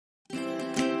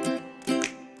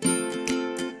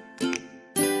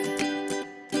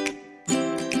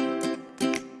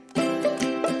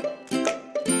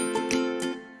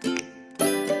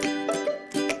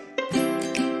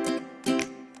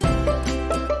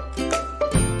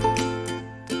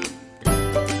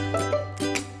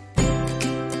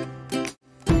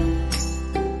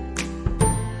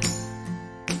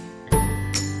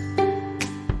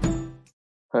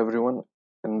everyone.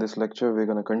 In this lecture, we're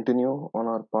going to continue on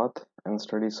our path and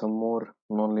study some more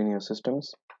nonlinear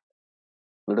systems.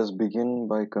 Let us begin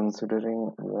by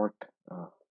considering what uh,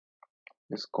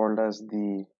 is called as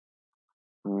the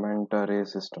manta ray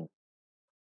system.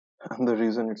 And the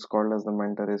reason it's called as the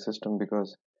manta ray system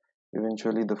because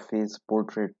eventually the phase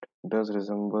portrait does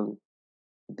resemble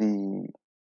the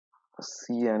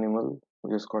sea animal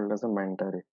which is called as a manta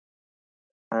ray.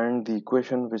 And the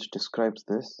equation which describes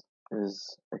this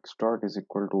is x dot is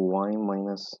equal to y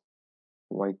minus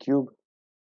y cube,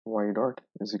 y dot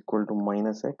is equal to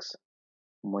minus x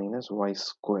minus y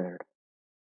squared.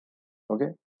 Okay,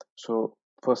 so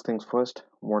first things first,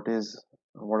 what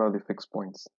are the fixed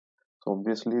points? So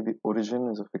obviously the origin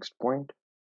is a fixed point,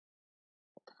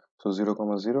 so 0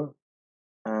 comma 0,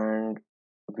 and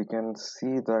we can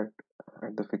see that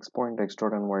at the fixed point x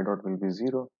dot and y dot will be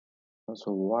 0,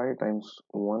 so y times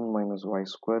 1 minus y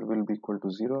square will be equal to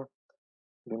 0.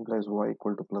 It implies y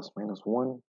equal to plus minus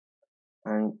 1,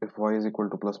 and if y is equal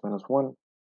to plus minus 1,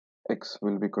 x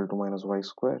will be equal to minus y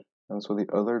square, and so the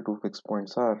other two fixed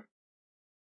points are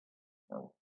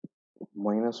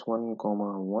minus 1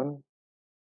 comma 1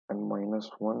 and minus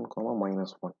 1 comma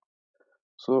minus 1.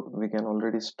 So we can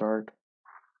already start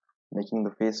making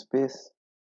the phase space.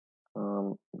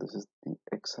 This is the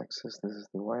x-axis, this is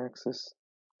the y-axis.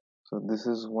 So this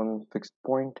is one fixed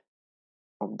point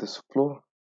of this flow,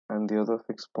 and the other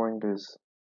fixed point is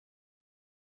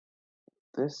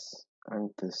this and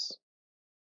this.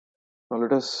 Now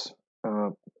let us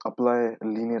apply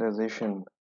linearization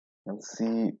and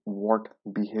see what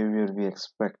behavior we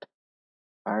expect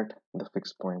at the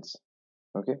fixed points.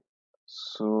 Okay,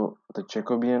 so the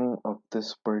Jacobian of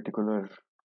this particular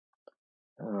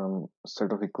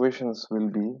set of equations will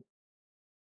be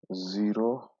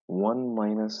 0 1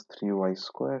 minus 3y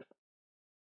square.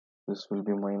 This will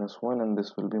be minus 1 and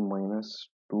this will be minus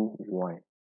 2y.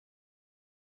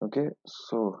 Okay,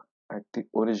 so at the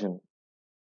origin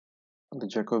the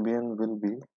Jacobian will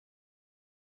be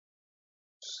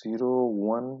 0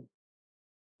 1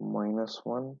 minus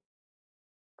 1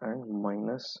 and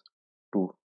minus 2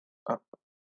 up.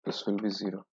 This will be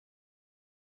 0.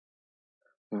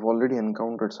 We've already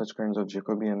encountered such kinds of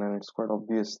Jacobian, and it's quite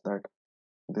obvious that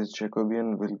this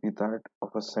Jacobian will be that of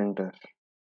a center,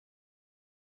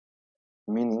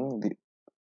 meaning the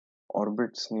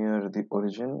orbits near the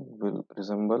origin will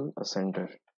resemble a center.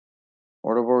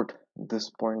 What about this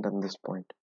point and this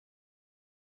point?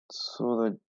 So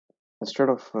that instead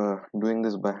of doing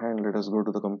this by hand, let us go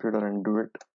to the computer and do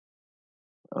it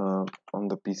on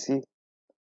the PC.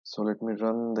 So let me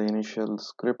run the initial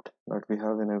script that we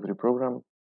have in every program,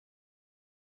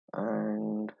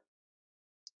 and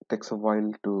it takes a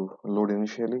while to load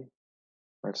initially.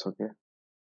 That's okay.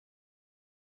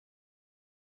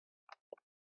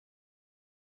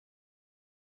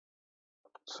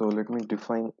 So let me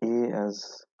define A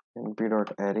as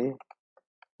np.array.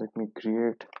 Let me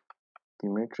create the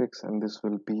matrix, and this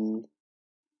will be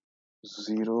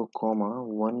 0 comma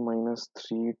 1 minus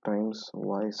 3 times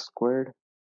y squared,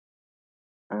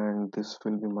 and this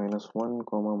will be minus 1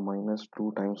 comma minus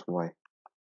 2 times y.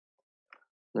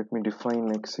 Let me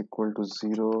define x equal to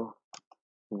 0,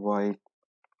 y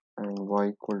and y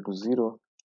equal to 0,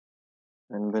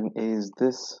 and when a is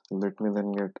this, let me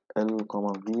then get L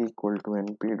comma v equal to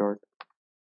np dot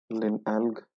lin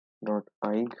alg dot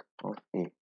ig of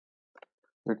a.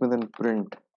 Let me then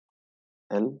print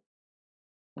L,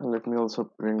 and let me also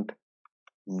print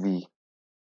v.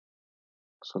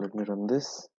 So let me run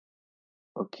this.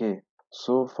 Okay,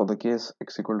 so for the case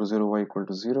x equal to 0, y equal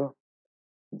to 0,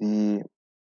 the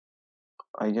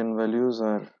eigenvalues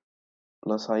are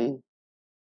plus I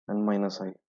and minus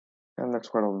I, and that's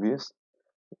quite obvious.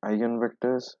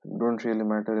 Eigenvectors don't really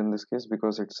matter in this case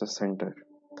because it's a center.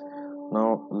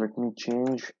 Now let me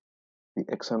change the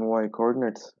x and y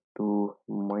coordinates to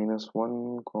minus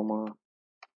 1 comma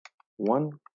 1.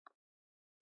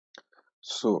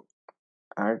 So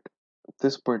at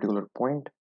this particular point,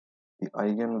 the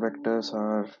eigenvectors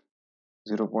are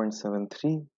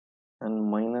 0.73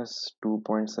 and minus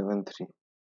 2.73.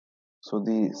 So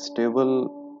the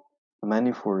stable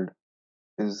manifold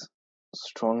is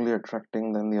strongly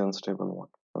attracting than the unstable one.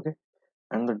 Okay,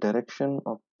 and the direction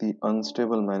of the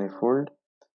unstable manifold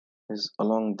is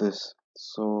along this,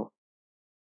 so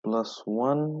plus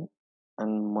 1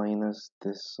 and minus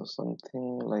this, so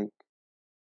something like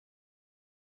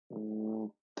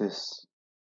this.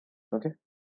 Okay,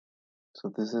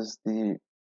 so this is the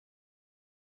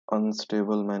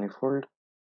unstable manifold,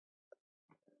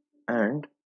 and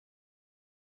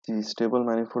the stable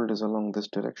manifold is along this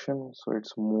direction, so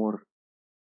it's more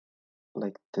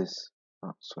like this.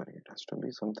 Sorry, it has to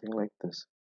be something like this.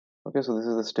 Okay, so this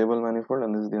is the stable manifold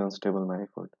and this is the unstable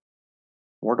manifold.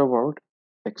 What about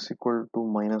x equal to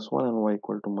 -1 and y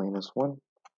equal to -1?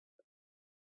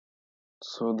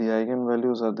 So the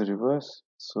eigenvalues are the reverse.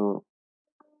 So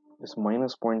it's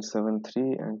minus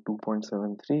 0.73 and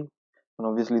 2.73, and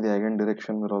obviously the eigen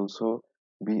direction will also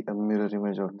be a mirror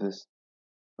image of this.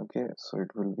 Okay, so it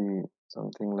will be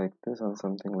something like this and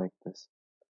something like this.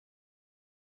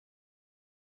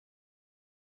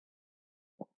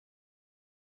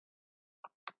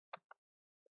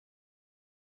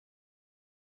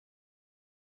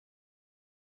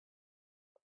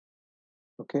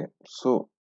 Okay, so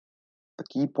the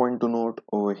key point to note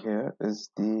over here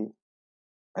is the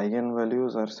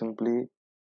eigenvalues are simply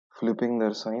flipping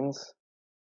their signs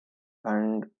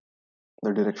and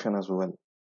the direction as well.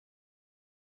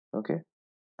 Okay,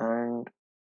 and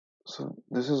so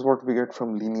this is what we get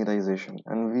from linearization,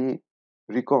 and we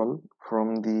recall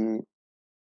from the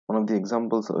one of the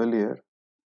examples earlier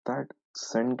that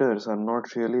centers are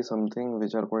not really something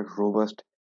which are quite robust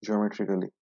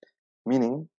geometrically,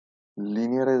 meaning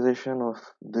linearization of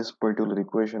this particular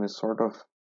equation is sort of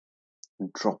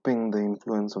dropping the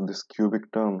influence of this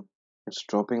cubic term, it's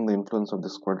dropping the influence of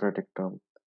this quadratic term.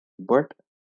 But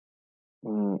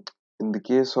in the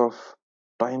case of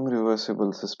time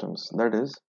reversible systems, that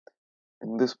is,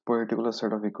 in this particular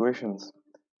set of equations,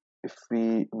 if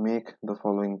we make the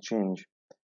following change,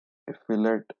 if we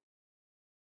let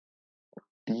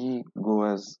t go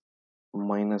as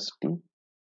minus t,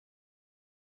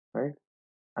 right,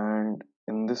 and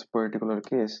in this particular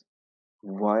case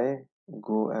y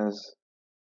go as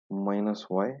minus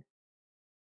y,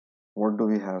 what do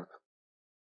we have?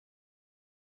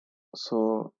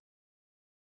 So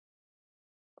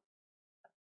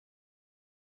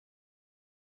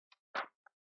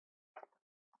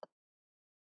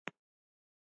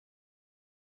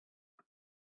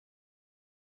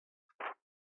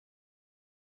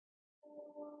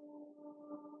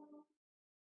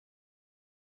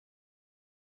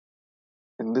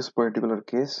in this particular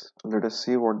case, let us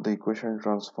see what the equation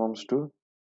transforms to.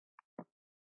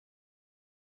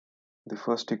 The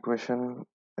first equation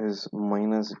is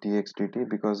minus dx dt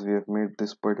because we have made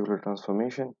this particular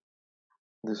transformation.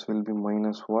 This will be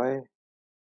minus y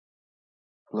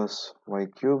plus y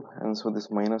cube, and so this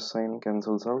minus sign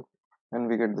cancels out and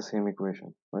we get the same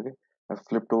equation. Okay, I've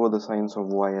flipped over the signs of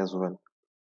y as well.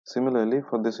 Similarly,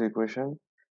 for this equation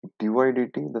dy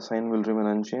dt, the sign will remain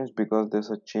unchanged because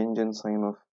there's a change in sign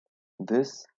of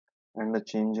this and a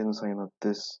change in sign of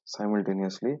this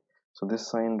simultaneously. So this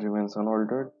sign remains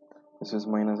unaltered. This is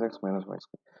minus x minus y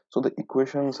squared. So the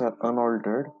equations are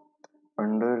unaltered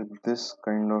under this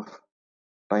kind of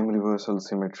time reversal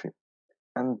symmetry.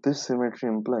 And this symmetry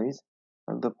implies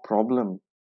that the problem,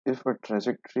 if a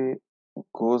trajectory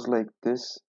goes like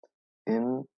this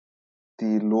in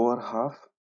the lower half,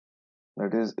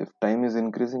 that is, if time is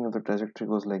increasing, if the trajectory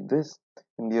goes like this,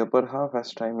 in the upper half,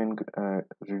 as time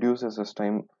reduces, as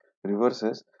time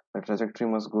reverses, the trajectory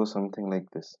must go something like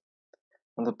this.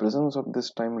 And the presence of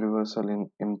this time reversal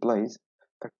implies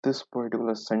that this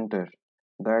particular center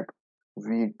that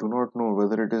we do not know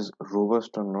whether it is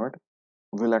robust or not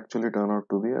will actually turn out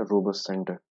to be a robust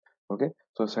center. Okay,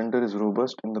 so center is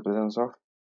robust in the presence of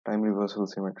time reversal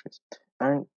symmetries.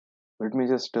 And let me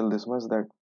just tell this much, that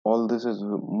all this is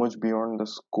much beyond the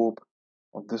scope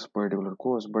of this particular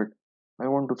course, but I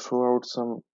want to throw out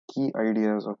some key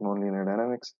ideas of nonlinear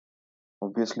dynamics.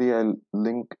 Obviously, I'll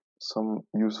link some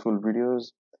useful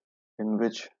videos in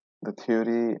which the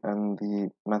theory and the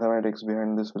mathematics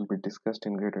behind this will be discussed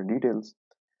in greater details.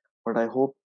 But I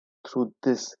hope through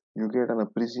this you get an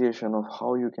appreciation of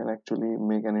how you can actually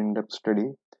make an in-depth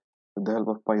study with the help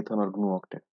of Python or GNU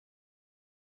Octet.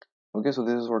 Okay, so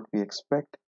this is what we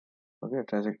expect. Okay, a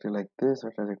trajectory like this, a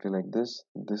trajectory like this.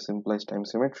 This implies time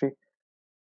symmetry.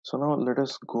 So now let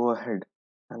us go ahead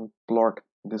and plot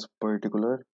this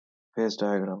particular phase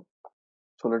diagram.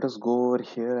 So let us go over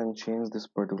here and change this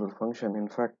particular function. In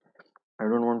fact, I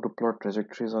don't want to plot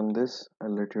trajectories on this.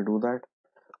 I'll let you do that.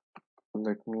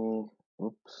 Let me,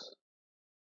 oops.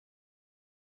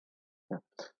 Yeah.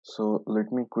 So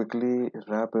let me quickly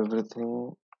wrap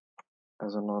everything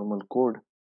as a normal code.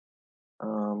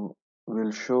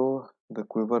 We'll show the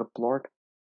quiver plot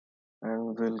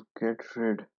and we'll get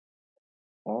rid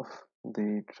of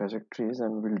the trajectories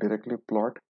and we'll directly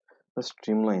plot the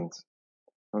streamlines.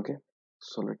 Okay,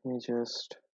 so let me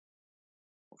just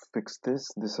fix this.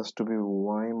 This has to be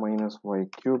y minus y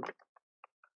cubed.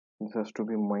 This has to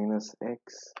be minus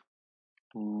x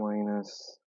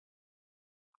minus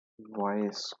y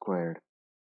squared.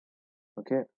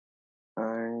 Okay,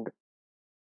 and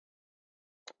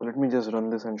let me just run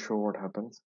this and show what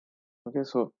happens. Okay,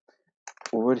 so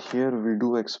over here we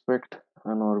do expect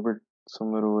an orbit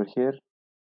somewhere over here,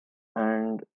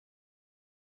 and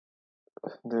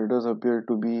there does appear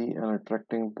to be an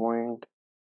attracting point,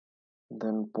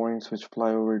 then points which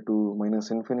fly over to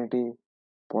minus infinity,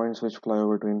 points which fly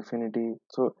over to infinity.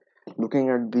 So looking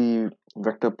at the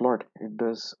vector plot, it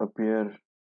does appear,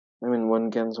 I mean,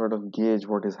 one can sort of gauge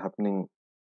what is happening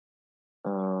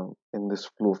in this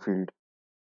flow field.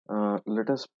 Let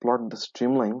us plot the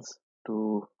streamlines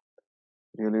to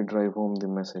really drive home the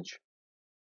message.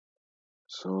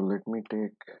 So let me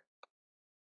take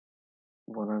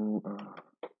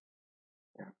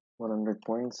 100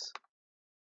 points.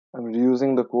 I'm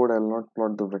reusing the code. I'll not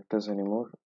plot the vectors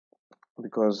anymore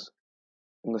because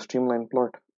in the streamline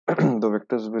plot, the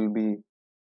vectors will be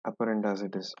apparent as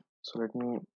it is. So let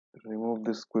me remove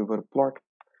this quiver plot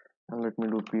and let me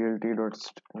do plt dot.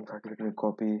 In fact, let me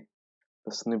copy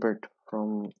the snippet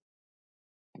from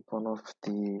one of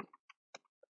the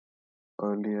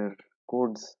earlier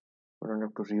codes. We don't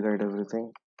have to rewrite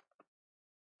everything.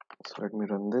 So let me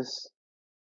run this.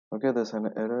 Okay, there's an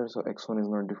error, so x1 is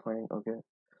not defined. Okay,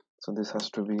 so this has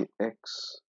to be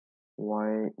x,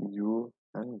 y, u,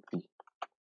 and v.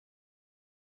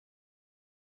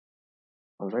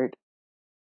 Alright,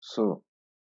 so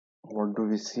what do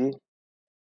we see?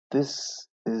 This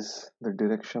is the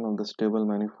direction of the stable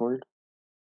manifold.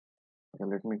 Okay,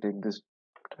 let me take this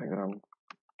diagram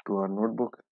to our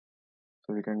notebook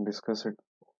so we can discuss it.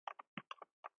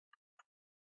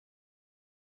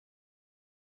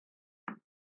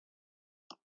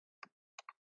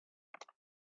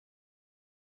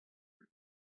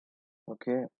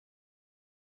 Okay,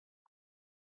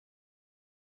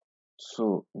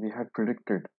 so we had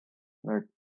predicted that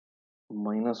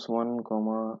minus 1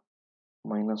 comma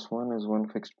minus 1 is one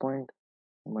fixed point,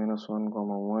 minus 1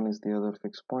 comma 1 is the other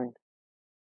fixed point.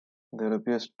 There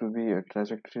appears to be a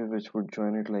trajectory which would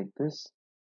join it like this,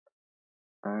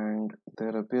 and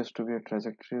there appears to be a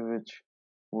trajectory which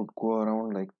would go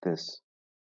around like this.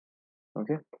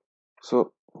 Okay,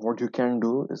 so what you can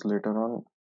do is later on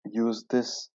use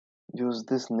this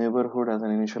neighborhood as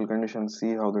an initial condition,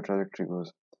 see how the trajectory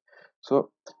goes.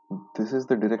 So this is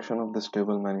the direction of the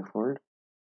stable manifold.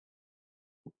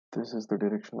 This is the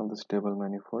direction of the stable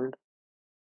manifold.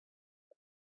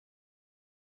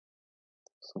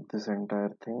 So this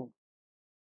entire thing,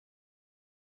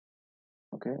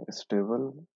 okay, is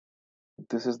stable.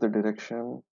 This is the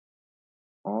direction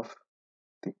of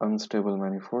the unstable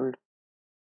manifold.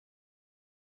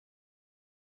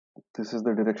 This is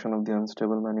the direction of the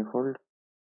unstable manifold,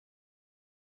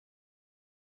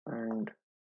 and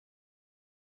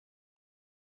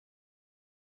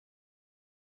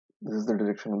this is the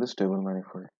direction of the stable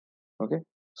manifold. Okay,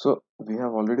 so we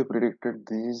have already predicted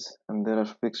these, and there are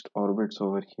fixed orbits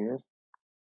over here.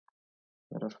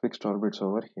 There are fixed orbits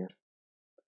over here,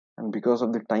 and because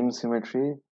of the time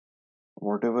symmetry,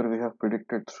 whatever we have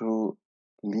predicted through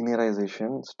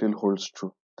linearization still holds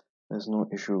true. There's no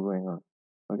issue going on.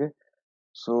 Okay,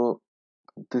 so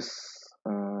this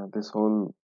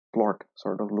whole plot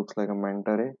sort of looks like a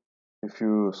manta ray if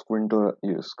you squint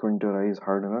your eyes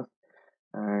hard enough,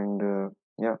 and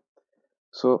yeah,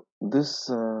 so this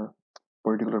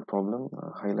particular problem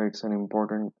highlights an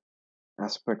important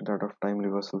aspect, that of time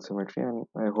reversal symmetry, and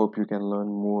I hope you can learn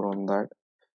more on that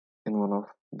in one of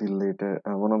the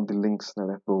links that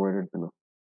I've provided below.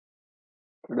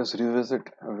 Let us revisit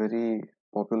a very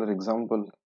popular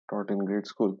example taught in grade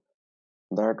school,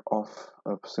 that of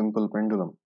a simple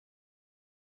pendulum.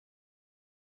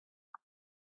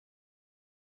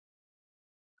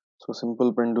 So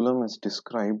simple pendulum is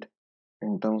described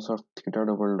in terms of theta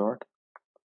double dot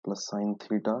plus sine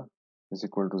theta is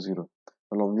equal to 0.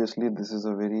 Well, obviously this is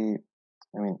a very,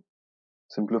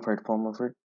 simplified form of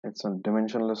it. It's a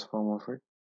dimensionless form of it.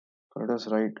 So let us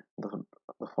write the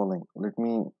following. Let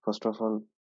me first of all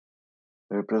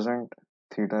represent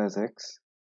theta as x.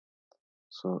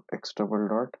 So x double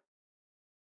dot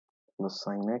plus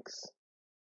sine x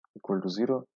equal to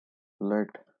 0. Let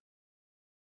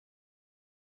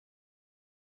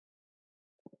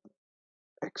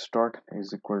x dot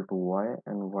is equal to y,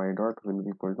 and y dot will be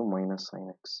equal to minus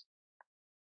sine x.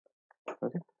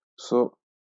 Okay, so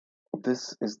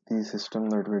this is the system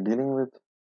that we're dealing with,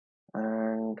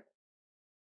 and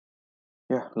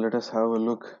yeah, let us have a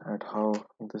look at how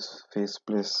this phase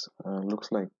space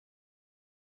looks like.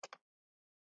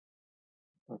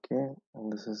 Okay,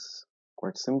 and this is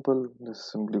quite simple. This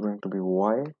is simply going to be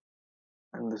y,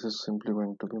 and this is simply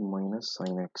going to be minus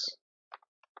sine x.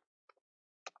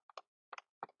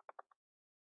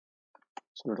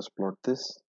 So let us plot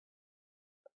this.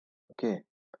 Okay,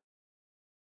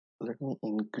 let me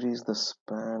increase the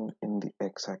span in the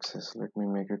x-axis. Let me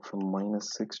make it from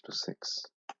 -6 to 6.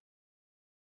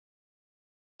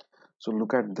 So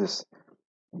look at this.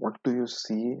 What do you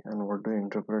see and what do you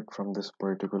interpret from this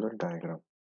particular diagram?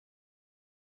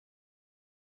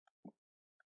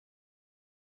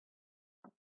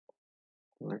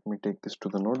 Let me take this to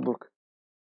the notebook.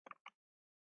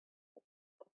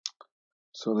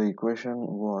 So the equation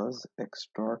was x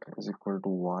dot is equal to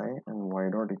y and y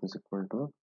dot is equal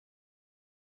to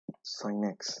sin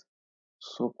x.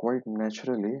 So quite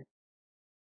naturally,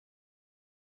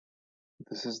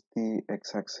 this is the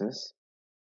x-axis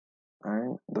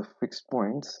and the fixed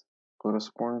points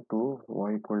correspond to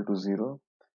y equal to 0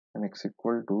 and x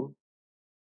equal to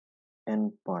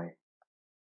n pi.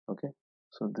 Okay,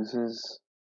 so this is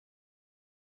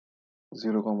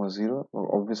 0 comma 0,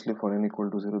 or obviously for n equal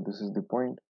to 0 this is the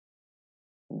point.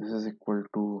 This is equal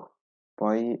to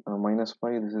pi minus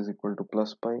pi, this is equal to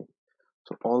plus pi.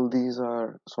 So all these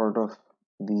are sort of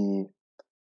the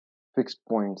fixed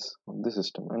points of the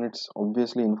system, and it's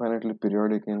obviously infinitely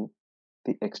periodic in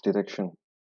the x direction.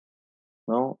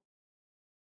 Now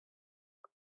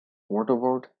what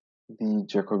about the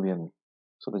Jacobian?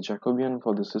 So the Jacobian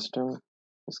for the system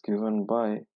is given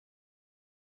by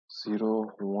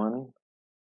 0 1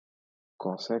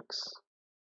 cos x,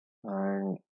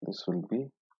 and this will be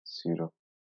 0.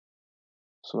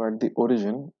 So at the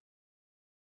origin,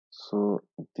 so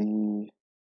the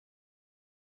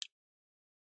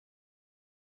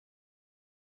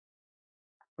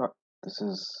this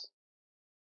is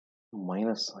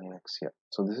minus sin x. Yeah,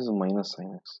 so this is minus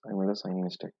sin x. I made a sign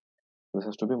mistake. This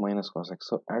has to be minus cos x.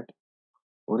 So at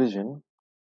origin,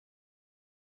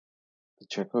 the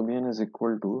Jacobian is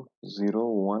equal to 0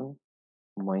 1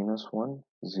 minus 1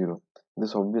 0.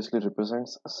 This obviously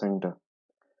represents a center.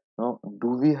 Now do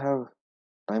we have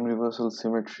time reversal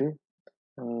symmetry?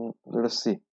 And let us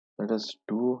see. Let us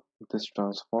do this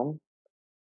transform.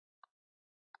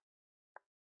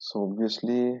 So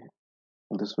obviously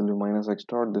this will be minus x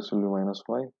dot, this will be minus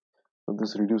y. So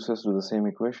this reduces to the same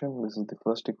equation. This is the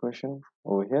first equation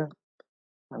over here.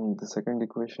 And the second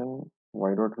equation,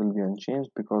 y dot will be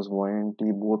unchanged because y and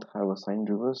t both have a sign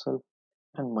reversal,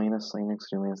 and minus sin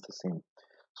x remains the same.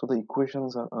 So the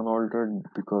equations are unaltered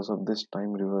because of this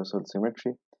time reversal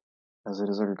symmetry, as a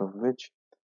result of which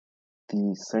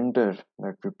the center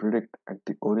that we predict at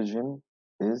the origin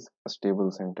is a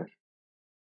stable center.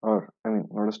 Or, I mean,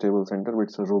 not a stable center, but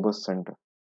it's a robust center.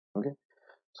 Okay,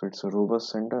 so it's a robust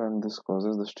center, and this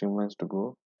causes the streamlines to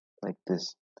go like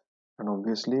this. And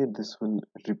obviously, this will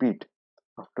repeat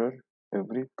after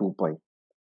every 2 pi.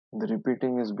 The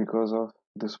repeating is because of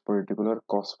this particular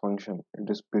cos function. It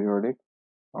is periodic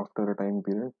after a time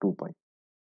period 2 pi.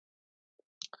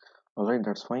 Alright,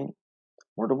 that's fine.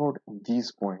 What about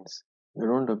these points? They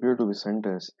don't appear to be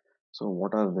centers. So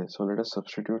what are they? So let us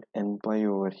substitute n pi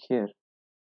over here.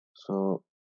 So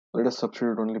let us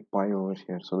substitute only pi over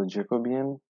here. So the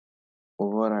Jacobian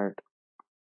over at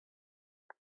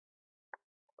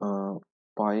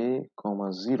pi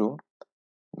comma 0,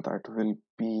 that will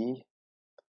be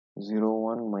 0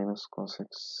 1 minus cos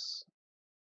x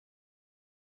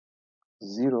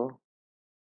 0,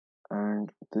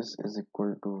 and this is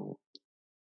equal to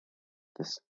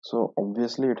this. So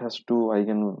obviously it has two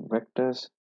eigenvectors,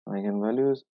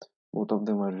 eigenvalues. Both of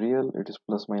them are real. It is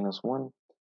plus minus 1.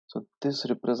 So this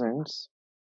represents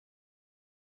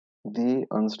the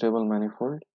unstable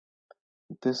manifold.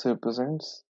 This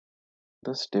represents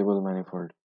the stable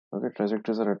manifold. Okay,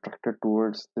 trajectories are attracted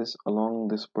towards this along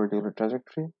this particular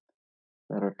trajectory.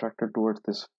 They are attracted towards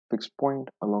this fixed point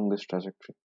along this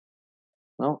trajectory.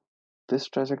 Now, this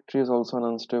trajectory is also an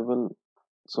unstable.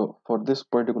 So for this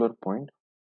particular point,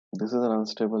 this is an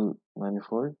unstable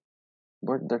manifold,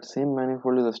 but that same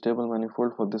manifold is a stable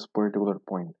manifold for this particular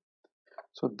point.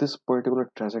 So this particular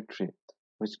trajectory,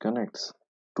 which connects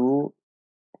two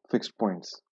fixed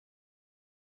points.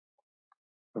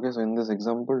 Okay, so in this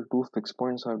example, two fixed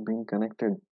points are being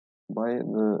connected by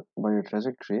a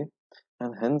trajectory,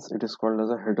 and hence it is called as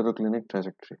a heteroclinic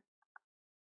trajectory.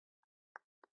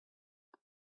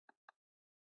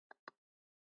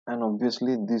 And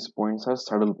obviously these points are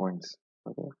saddle points.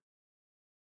 Okay,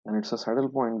 and it's a saddle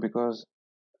point because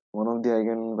one of the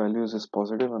eigenvalues is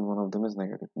positive and one of them is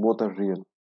negative. Both are real.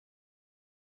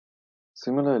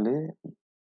 Similarly,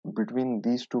 between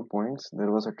these 2 points, there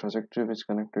was a trajectory which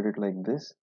connected it like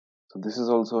this. So this is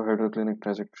also a heteroclinic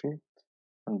trajectory,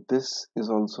 and this is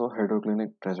also a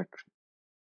heteroclinic trajectory.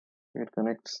 It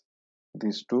connects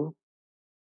these two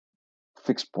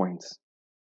fixed points.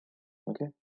 Okay.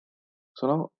 So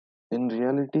now, in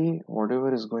reality,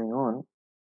 whatever is going on,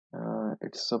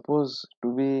 it's supposed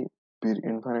to be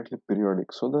infinitely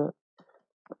periodic. So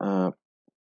the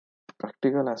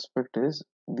practical aspect is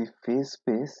the phase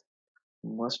space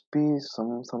must be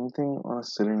something on a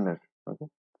cylinder. Okay,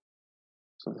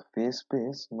 so the phase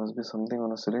space must be something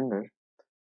on a cylinder.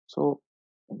 So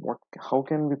what? How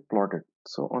can we plot it?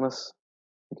 So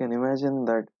you can imagine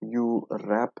that you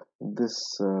wrap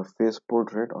this phase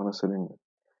portrait on a cylinder.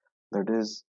 That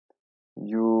is,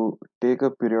 you take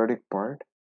a periodic part,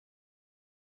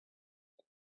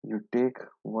 you take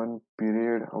one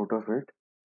period out of it,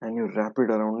 and you wrap it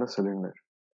around the cylinder.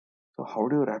 So how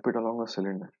do you wrap it along a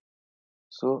cylinder?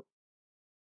 So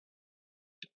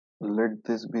let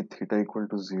this be theta equal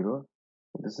to 0.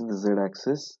 This is the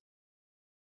z-axis.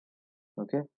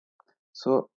 Okay.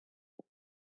 So,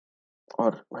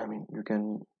 or I mean, you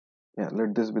can, yeah,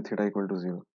 let this be theta equal to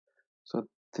 0. So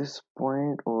this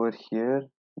point over here,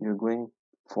 you're going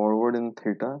forward in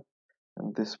theta,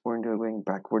 and this point you're going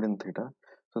backward in theta.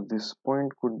 So this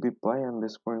point could be pi, and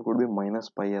this point could be minus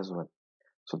pi as well.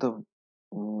 So the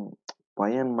mm, pi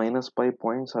and minus pi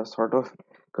points are sort of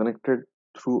connected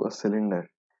through a cylinder.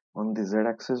 On the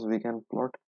z-axis, we can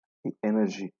plot the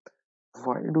energy.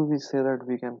 Why do we say that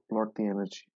we can plot the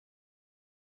energy?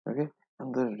 Okay,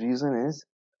 and the reason is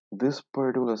this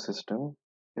particular system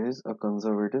is a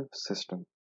conservative system.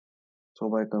 So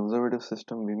by conservative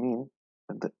system, we mean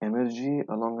that the energy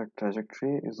along a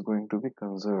trajectory is going to be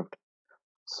conserved.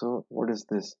 So what is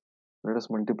this? Let us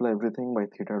multiply everything by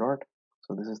theta dot.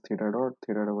 So this is theta dot,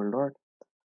 theta double dot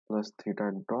plus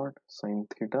theta dot sine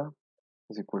theta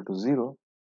is equal to 0.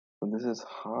 So this is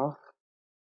half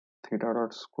theta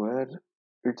dot square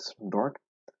its dot,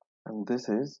 and this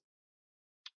is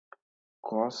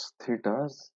cos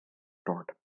theta's dot.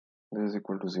 This is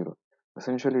equal to 0.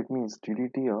 Essentially, it means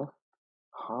ddt of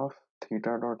half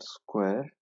theta dot square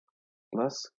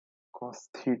plus cos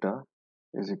theta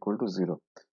is equal to 0.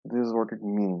 This is what it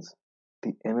means.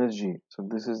 The energy. So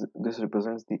this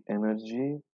represents the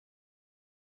energy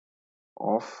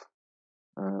of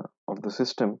of the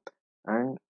system,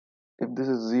 and if this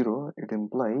is 0, it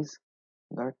implies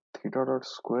that theta dot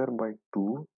square by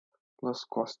 2 plus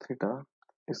cos theta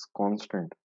is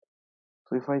constant.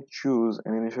 So if I choose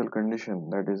an initial condition,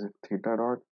 that is if theta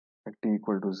dot at t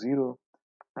equal to 0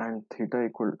 and theta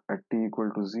equal at t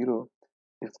equal to 0,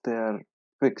 if they are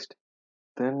fixed,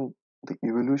 then the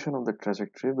evolution of the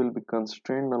trajectory will be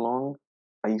constrained along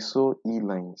iso E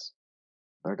lines.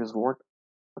 That is what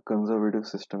a conservative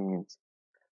system means.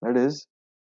 That is,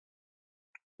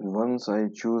 once I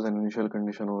choose an initial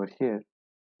condition over here,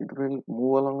 it will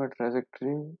move along a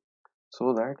trajectory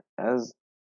so that as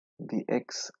the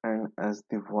x and as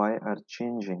the y are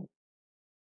changing,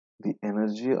 the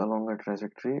energy along a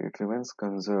trajectory, it remains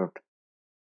conserved.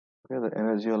 Okay, the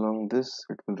energy along this,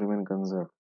 it will remain conserved.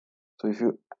 So if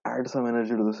you add some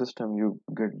energy to the system, you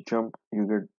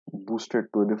get boosted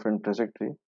to a different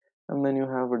trajectory, and then you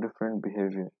have a different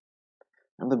behavior.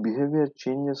 And the behavior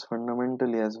changes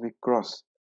fundamentally as we cross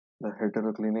the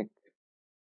heteroclinic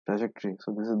trajectory.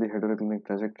 So this is the heteroclinic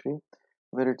trajectory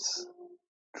where it's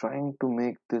trying to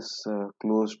make this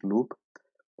closed loop,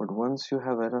 but once you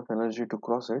have enough energy to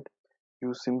cross it,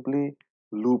 you simply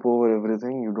loop over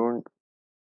everything. You don't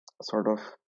sort of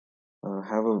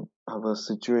have a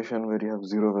situation where you have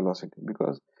zero velocity,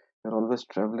 because you're always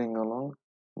traveling along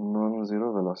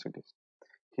non-zero velocities.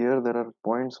 Here there are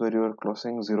points where you are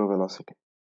crossing zero velocity.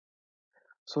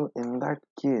 So in that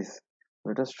case,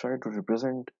 let us try to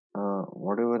represent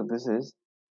whatever this is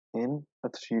in a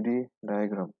 3D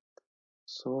diagram.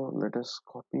 So let us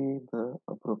copy the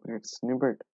appropriate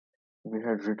snippet. We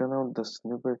had written out the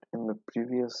snippet in the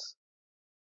previous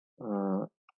uh,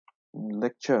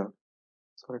 lecture.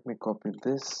 So let me copy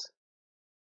this.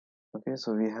 Okay,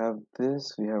 so we have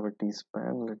this, we have a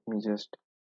t-span. Let me just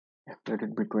let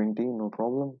it be 20, no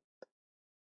problem.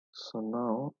 So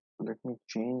now let me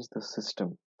change the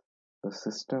system. The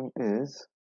system is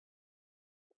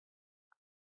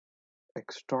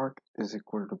x dot is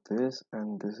equal to this,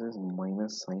 and this is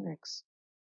minus sine x.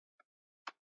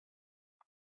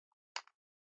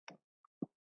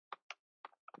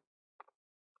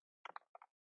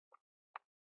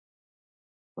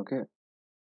 Okay,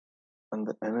 and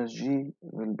the energy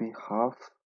will be half,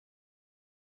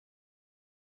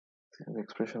 the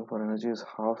expression for energy is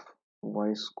half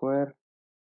y square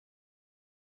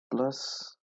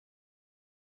plus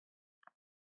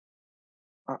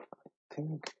I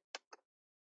think,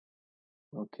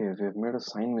 okay, we have made a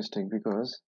sign mistake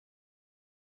because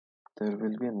there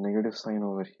will be a negative sign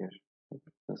over here.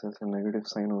 This is a negative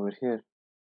sign over here.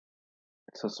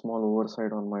 It's a small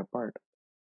oversight on my part,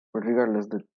 but regardless,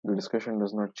 the discussion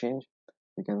does not change.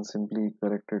 we can simply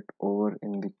correct it over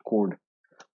in the code.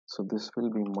 So this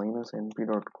will be minus np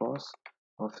dot cos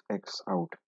of x out.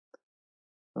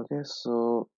 Okay,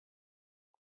 so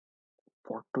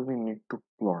what do we need to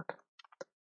plot?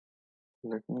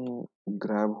 Let me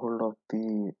grab hold of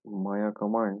the Maya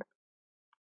command.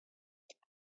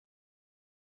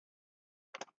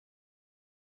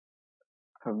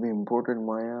 Have we imported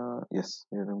Maya? Yes,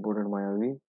 we have imported Maya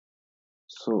V.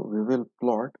 So we will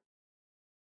plot.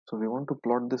 So we want to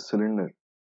plot this cylinder.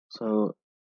 So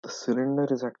the cylinder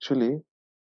is actually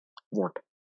what?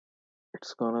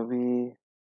 It's gonna be,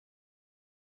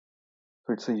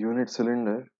 so it's a unit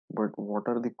cylinder, but what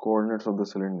are the coordinates of the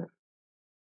cylinder?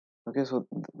 Okay, so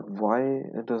y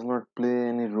it does not play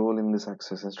any role in this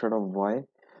axis. Instead of y,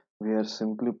 we are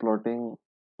simply plotting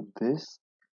this,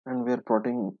 and we are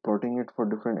plotting it for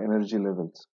different energy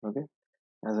levels. Okay,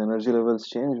 as energy levels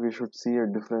change, we should see a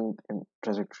different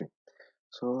trajectory.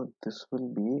 So this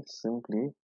will be simply,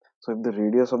 so if the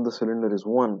radius of the cylinder is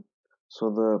 1, so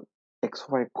the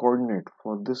xy coordinate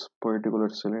for this particular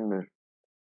cylinder,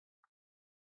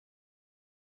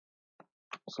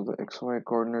 so the xy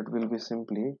coordinate will be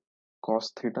simply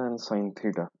cos theta and sin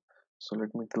theta. So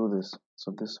let me do this.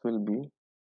 So this will be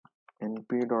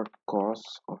np dot cos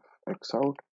of x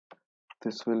out,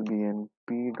 this will be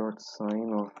np dot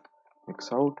sin of x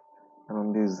out, and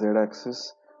on the z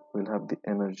axis we'll have the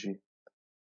energy.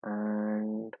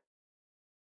 And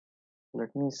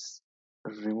let me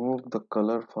remove the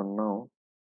color for now,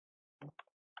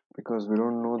 because we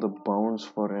don't know the bounds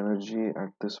for energy at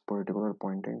this particular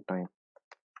point in time.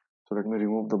 So let me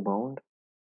remove the bound.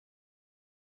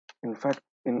 In fact,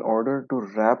 in order to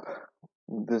wrap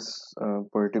this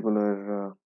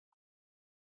particular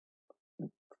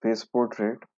face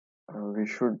portrait, we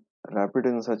should wrap it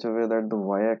in such a way that the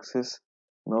y-axis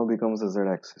now becomes the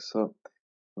z-axis. So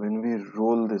when we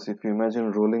roll this, if you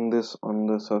imagine rolling this on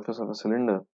the surface of a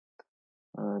cylinder,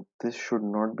 this should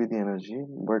not be the energy,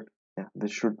 but yeah,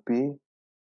 this should be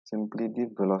simply the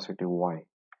velocity y.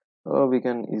 We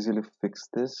can easily fix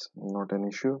this, not an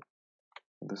issue.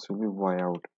 This will be y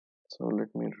out. So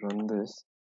let me run this.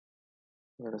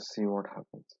 Let us see what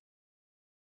happens.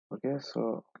 Okay,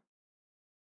 so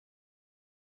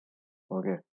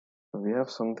okay, so we have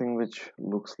something which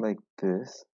looks like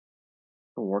this.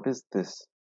 So what is this?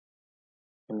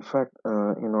 In fact,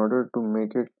 in order to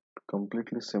make it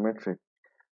completely symmetric,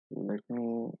 let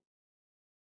me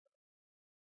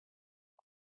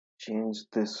change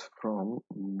this from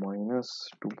minus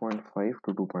 2.5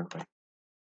 to 2.5.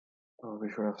 We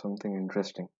should have something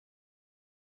interesting.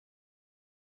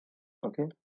 Okay,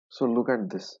 so look at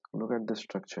this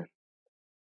structure.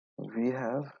 We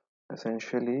have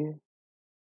essentially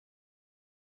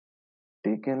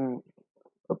taken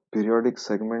a periodic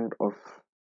segment of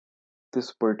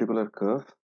this particular curve,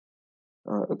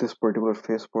 this particular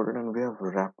face portrait, and we have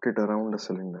wrapped it around a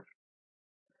cylinder.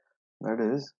 That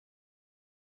is,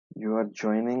 you are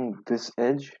joining this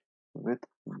edge with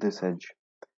this edge.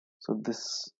 So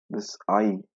this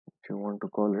eye, if you want to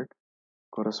call it,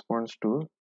 corresponds to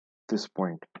this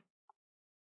point.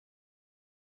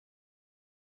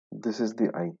 This is the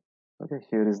eye. Okay,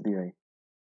 here is the eye.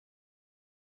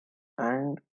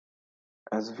 And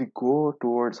as we go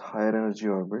towards higher energy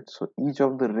orbits, so each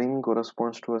of the ring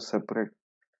corresponds to a separate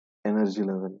energy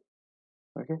level.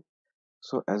 Okay,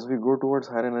 so as we go towards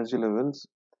higher energy levels,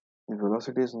 the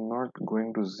velocity is not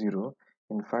going to zero.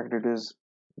 In fact, it is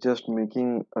just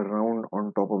making a round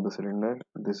on top of the cylinder.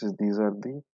 These are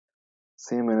the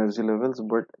same energy levels,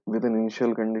 but with an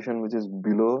initial condition which is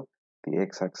below the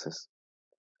x-axis.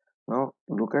 Now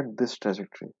look at this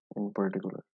trajectory in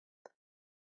particular.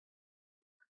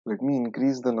 Let me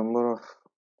increase the number of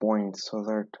points so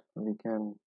that we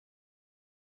can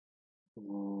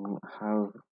have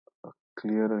a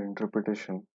clearer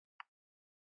interpretation.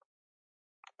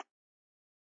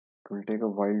 It will take a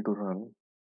while to run.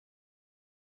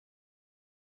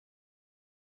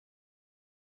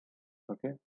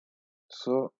 Okay,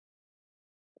 so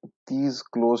these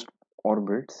closed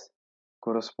orbits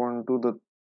correspond to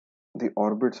the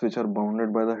orbits which are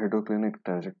bounded by the heteroclinic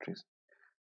trajectories.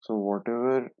 So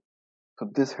whatever, so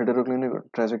this heteroclinic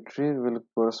trajectory will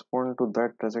correspond to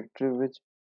that trajectory which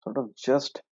sort of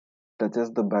just touches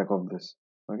the back of this.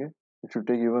 Okay, if you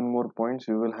take even more points,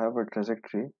 you will have a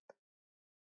trajectory.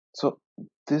 So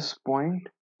this point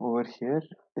over here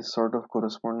is sort of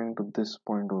corresponding to this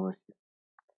point over here,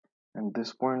 and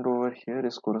this point over here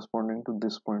is corresponding to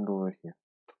this point over here.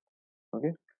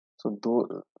 Okay, so though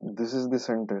this is the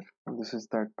center, this is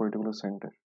that particular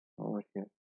center over here.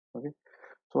 Okay,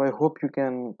 so I hope you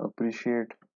can appreciate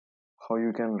how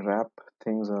you can wrap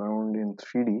things around in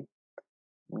 3D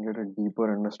and get a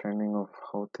deeper understanding of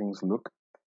how things look.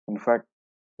 In fact,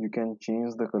 you can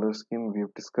change the color scheme. We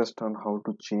have discussed on how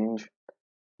to change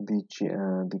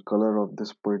the color of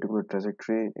this particular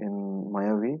trajectory in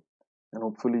Mayavi, and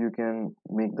hopefully you can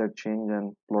make that change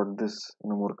and plot this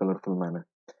in a more colorful manner.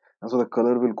 And so the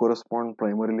color will correspond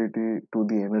primarily to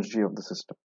the energy of the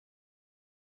system.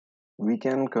 We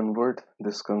can convert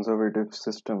this conservative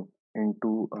system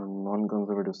into a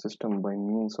non-conservative system by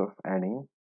means of adding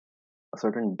a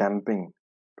certain damping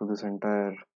to this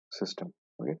entire system.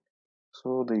 Okay,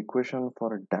 so the equation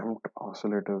for a damped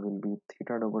oscillator will be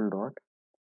theta double dot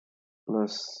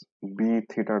plus b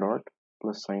theta dot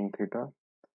plus sine theta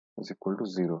is equal to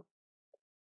 0.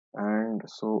 And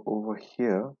so over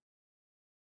here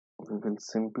we will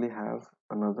simply have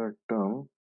another term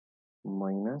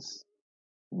minus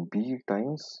b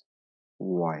times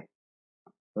y.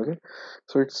 Okay,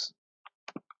 so it's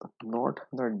not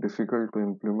that difficult to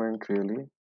implement really.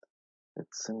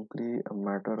 It's simply a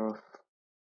matter of,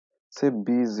 say,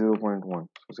 b is 0.1,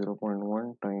 so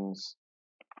 0.1 times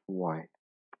y.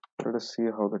 Let us see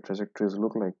how the trajectories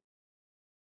look like.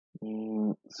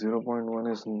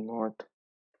 0.1 is not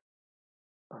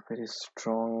a very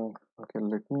strong. Okay,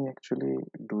 let me actually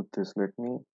do this. Let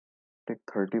me take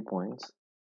 30 points.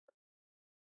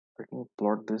 Let me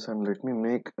plot this and let me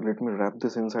wrap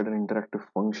this inside an interactive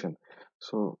function.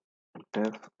 So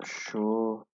def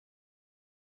show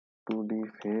 2D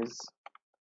phase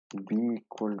b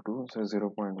equal to, say,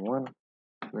 0.1.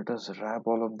 Let us wrap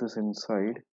all of this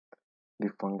inside the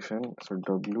function. So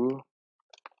w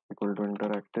equal to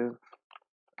interactive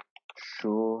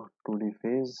show 2D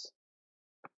phase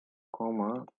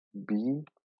comma b.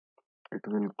 It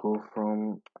will go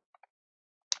from,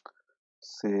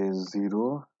 say,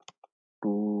 0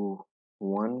 to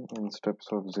 1 in steps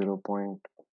of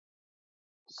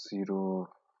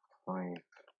 0.05,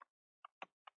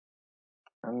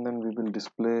 and then we will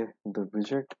display the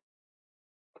widget.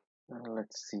 And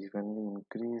let's see, when we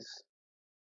increase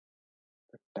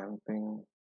the damping,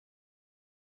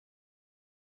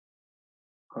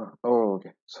 oh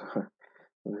okay, so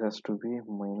this has to be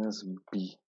minus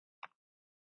b.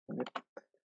 Okay,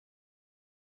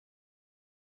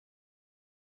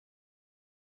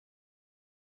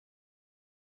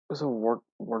 so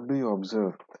what do you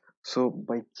observe? So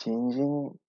by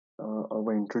changing or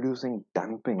by introducing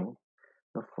damping,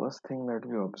 the first thing that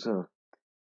we observe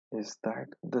is that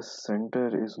the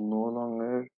center is no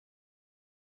longer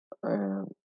uh,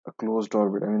 a closed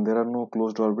orbit. I mean, there are no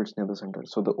closed orbits near the center.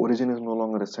 So the origin is no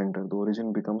longer a center. The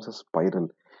origin becomes a spiral,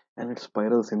 and it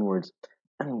spirals inwards.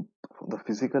 And the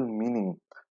physical meaning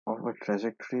of a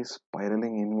trajectory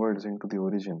spiraling inwards into the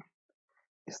origin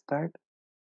is that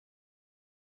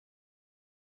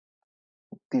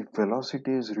the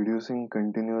velocity is reducing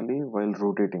continually while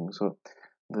rotating. So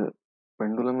the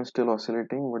pendulum is still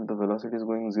oscillating, but the velocity is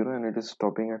going zero and it is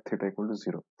stopping at theta equal to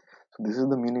zero. So this is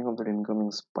the meaning of that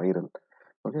incoming spiral.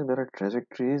 Okay, there are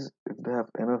trajectories, if they have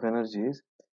enough energies,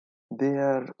 they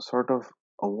are sort of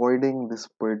avoiding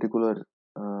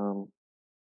um,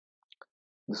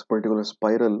 this particular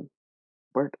spiral,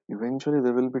 but eventually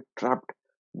they will be trapped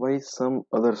by some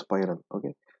other spiral.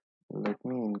 Okay, let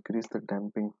me increase the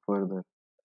damping further.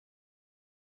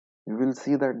 You will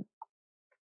see that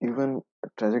even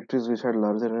trajectories which had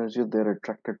larger energy, they are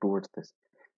attracted towards this.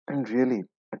 And really,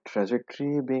 a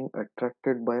trajectory being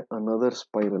attracted by another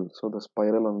spiral, so the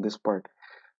spiral on this part,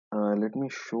 let me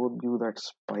show you that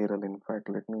spiral. In fact,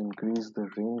 let me increase the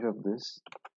range of this.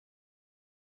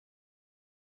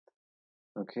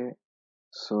 Okay,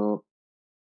 so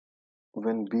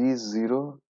when b is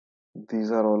 0,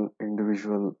 these are all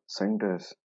individual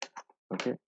centers.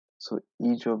 Okay, so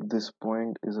each of this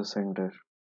point is a center,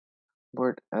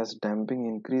 but as damping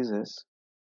increases,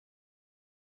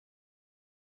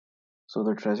 so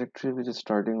the trajectory which is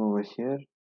starting over here,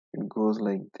 it goes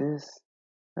like this,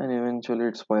 and eventually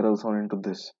it spirals on into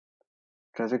this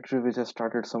trajectory which has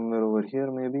started somewhere over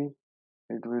here. Maybe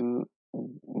it will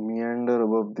meander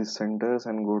above these centers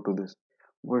and go to this,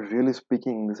 but really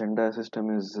speaking, this entire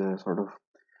system is sort of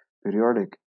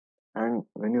periodic. And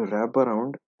when you wrap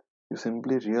around, you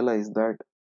simply realize that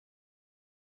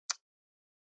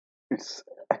it's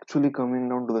actually coming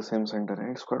down to the same center,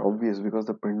 and it's quite obvious because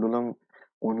the pendulum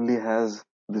only has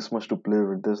this much to play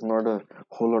with. There's not a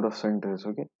whole lot of centers.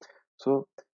 Okay, so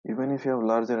even if you have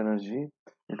larger energy,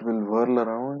 it will whirl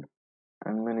around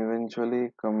and then eventually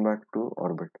come back to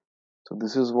orbit. So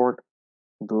this is what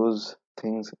those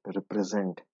things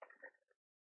represent.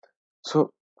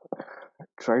 So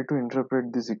try to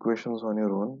interpret these equations on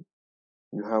your own.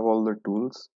 You have all the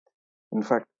tools. In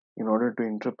fact, in order to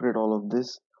interpret all of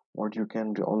this, what you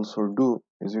can also do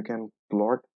is you can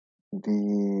plot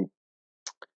the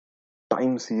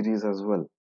time series as well.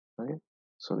 Okay,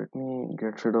 so let me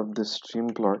get rid of this stream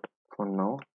plot for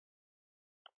now.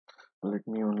 Let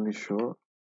me only show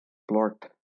plot.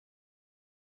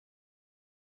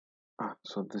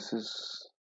 So this is,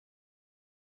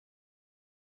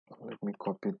 let me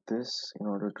copy this in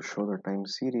order to show the time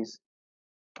series.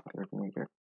 Let me get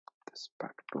this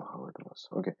back to how it was.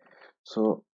 Okay,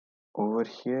 so over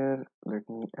here let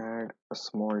me add a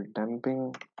small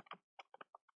damping.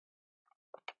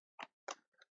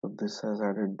 So this has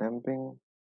added damping.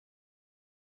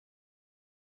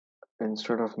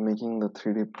 Instead of making the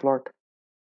 3D plot,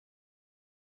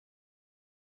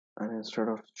 and instead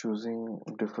of choosing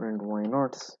different y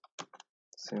naughts,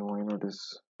 say y naught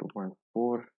is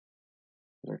 2.4,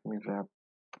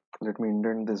 let me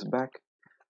indent this back,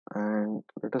 and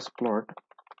let us plot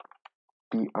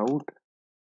t out,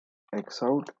 x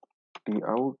out, t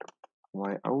out,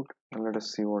 y out, and let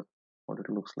us see what it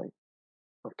looks like.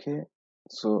 Okay,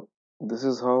 so this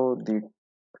is how the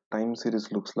time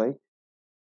series looks like.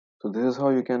 So this is how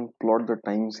you can plot the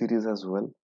time series as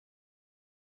well.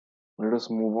 Let us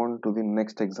move on to the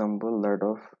next example, that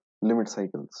of limit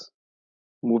cycles.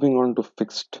 Moving on to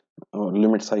fixed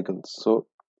limit cycles. So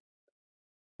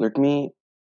let me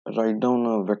write down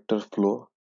a vector flow.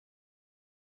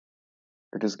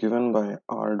 It is given by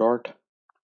r dot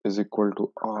is equal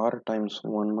to r times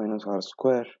 1 minus r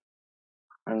square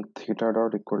and theta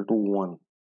dot equal to 1.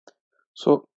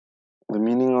 So the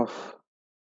meaning of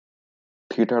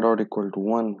theta dot equal to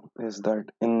 1 is that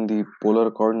in the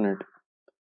polar coordinate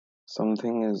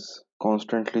something is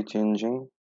constantly changing,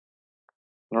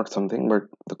 not something, but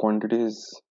the quantity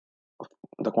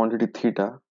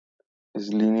theta is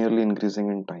linearly increasing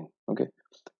in time. Okay,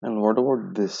 and what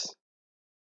about this?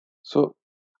 So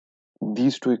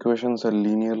these two equations are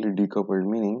linearly decoupled,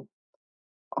 meaning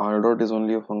r dot is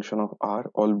only a function of r,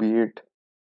 albeit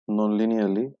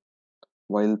non-linearly,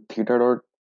 while theta dot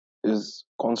is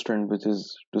constant, which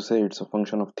is to say it's a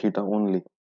function of theta only.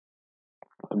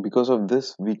 Because of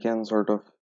this, we can sort of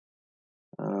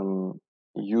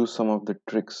use some of the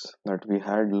tricks that we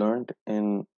had learned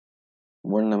in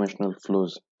one-dimensional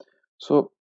flows.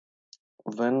 So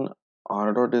when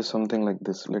r dot is something like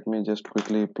this, let me just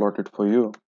quickly plot it for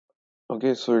you.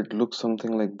 Okay, so it looks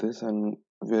something like this, and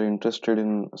we are interested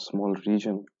in a small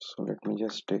region. So let me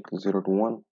just take 0 to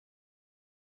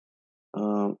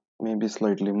 1, maybe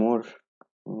slightly more.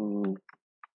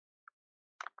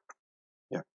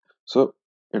 Yeah, so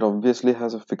it obviously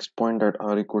has a fixed point at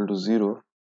r equal to 0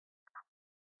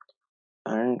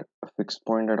 and a fixed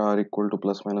point at r equal to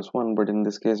plus minus 1, but in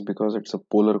this case, because it's a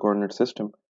polar coordinate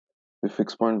system, the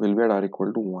fixed point will be at r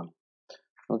equal to 1.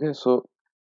 Okay, so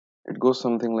it goes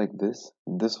something like this.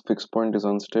 This fixed point is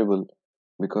unstable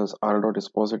because r dot is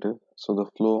positive, so the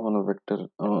flow on a vector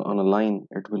on a line,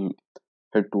 it will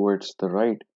head towards the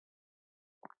right,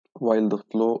 while the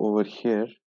flow over here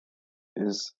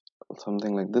is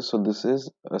something like this. So this is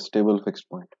a stable fixed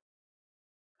point.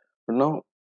 But now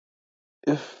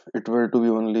if it were to be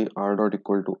only r dot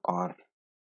equal to r,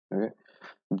 okay,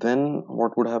 then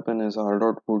what would happen is r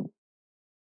dot would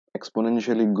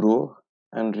exponentially grow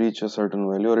and reach a certain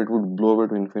value, or it would blow away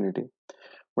to infinity.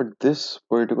 But this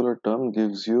particular term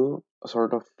gives you a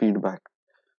sort of feedback.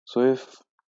 So if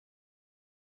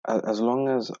as long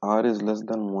as r is less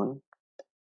than 1,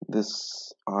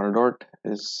 this r dot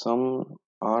is some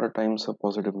r times a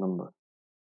positive number.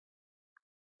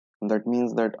 That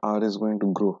means that r is going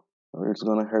to grow. It's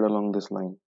going to head along this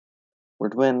line.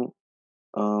 But when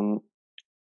um,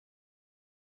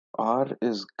 r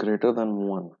is greater than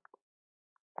 1,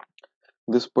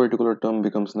 this particular term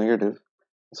becomes negative.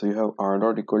 So you have r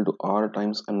dot equal to r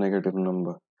times a negative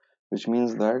number, which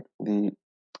means that the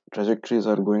trajectories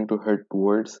are going to head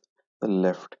towards the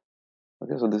left.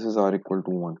 Okay, so this is r equal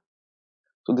to 1.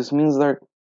 So this means that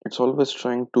it's always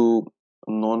trying to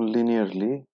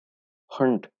non-linearly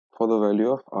hunt for the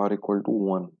value of r equal to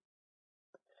 1.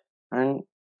 And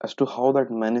as to how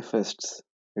that manifests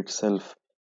itself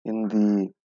in the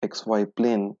xy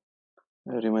plane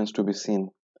remains to be seen.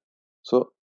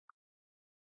 So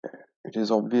it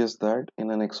is obvious that in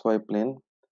an xy plane,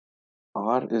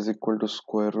 r is equal to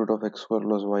square root of x square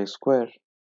plus y square,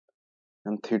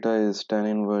 and theta is tan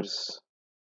inverse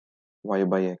y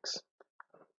by x.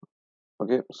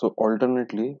 Okay, so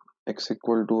alternately, x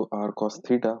equal to r cos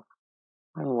theta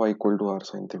and y equal to r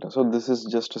sin theta. So this is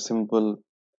just a simple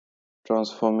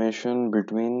transformation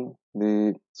between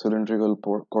the cylindrical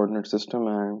coordinate system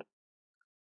and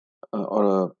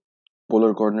or a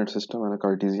polar coordinate system and a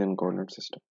Cartesian coordinate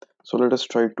system. So let us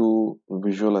try to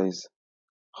visualize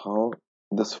how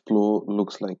this flow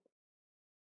looks like.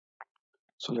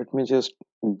 So let me just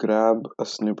grab a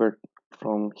snippet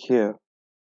from here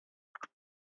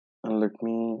and let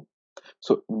me,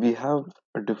 so we have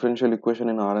a differential equation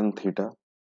in r and theta.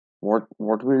 What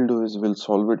we'll do is we'll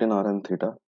solve it in r and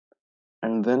theta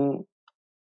and then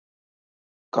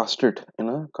cast it in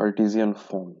a Cartesian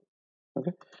form.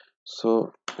 Okay,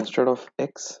 so instead of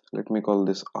x, let me call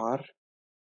this r.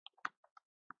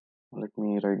 Let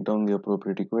me write down the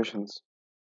appropriate equations.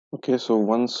 Okay, so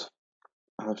once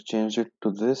I have changed it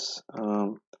to this,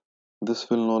 this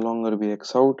will no longer be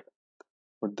x out,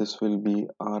 but this will be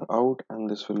r out and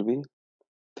this will be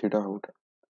theta out.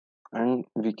 And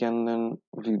we can then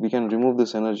we can remove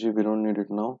this energy, we don't need it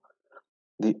now.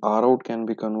 The r out can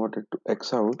be converted to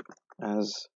x out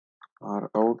as r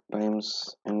out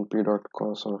times np dot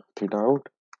cos of theta out,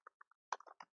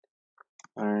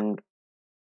 and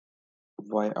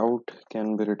y out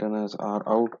can be written as r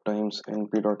out times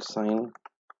np dot sine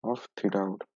of theta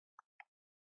out.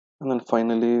 And then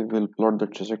finally we'll plot the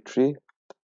trajectory,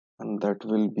 and that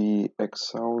will be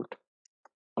x out,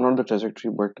 not the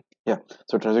trajectory but yeah,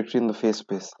 so trajectory in the phase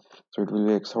space, so it will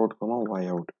be x out comma y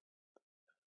out.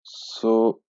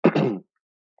 So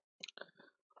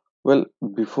well,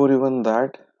 before even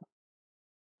that,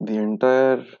 the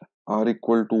entire r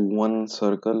equal to 1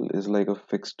 circle is like a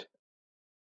fixed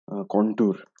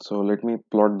contour. So let me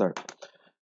plot that,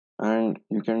 and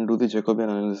you can do the Jacobian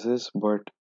analysis, but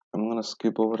I'm gonna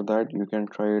skip over that. You can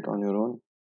try it on your own.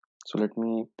 So let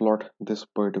me plot this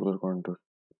particular contour.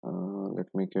 Let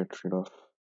me get rid of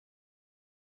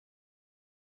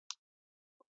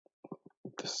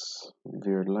this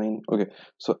weird line. Okay,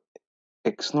 so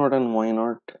x naught and y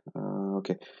naught,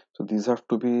 okay, so these have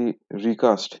to be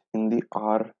recast in the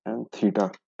r and theta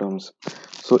terms.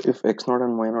 So if x naught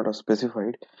and y naught are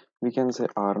specified, we can say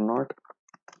r naught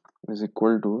is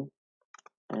equal to,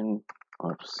 and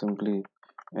or simply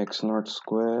x naught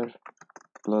square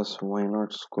plus y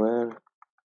naught square,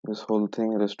 this whole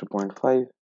thing raised to 0.5,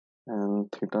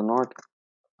 and theta naught,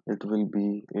 it will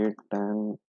be 8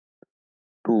 tan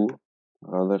 2,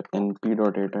 rather np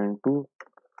dot 8 tan 2,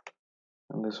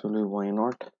 and this will be y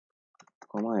naught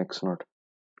comma x naught.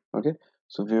 Okay,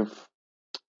 so we've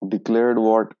declared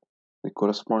what the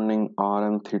corresponding r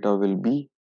and theta will be,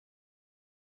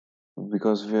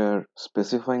 because we are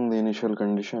specifying the initial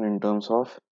condition in terms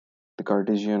of the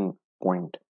Cartesian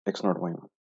point x naught y naught.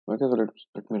 Okay, so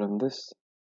let me run this.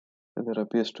 There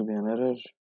appears to be an error.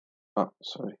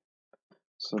 Sorry,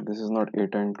 so this is not a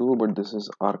tan 2 but this is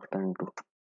arc tan 2.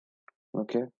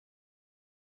 Okay,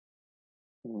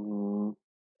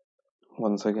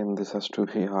 once again this has to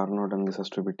be r naught and this has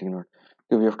to be t naught.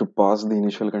 Okay, we have to pass the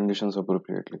initial conditions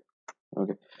appropriately.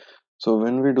 Okay, so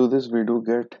when we do this, we do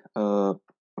get a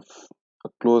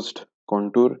closed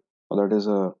contour, that is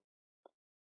a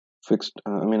fixed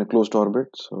a closed orbit.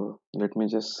 So let me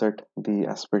just set the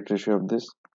aspect ratio of this.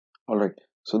 All right,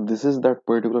 so this is that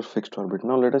particular fixed orbit.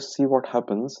 Now let us see what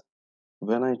happens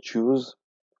when I choose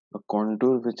a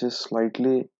contour which is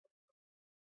slightly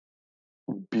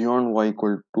beyond y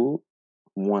equal to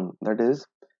 1, that is,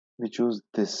 we choose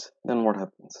this, then what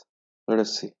happens? Let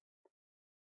us see.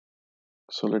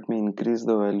 So let me increase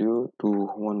the value to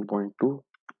 1.2.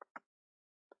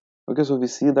 Okay, so we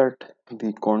see that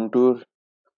the contour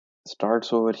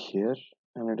starts over here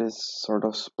and it is sort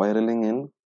of spiraling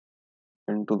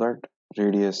into that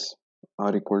radius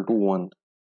r equal to 1.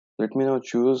 Let me now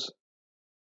choose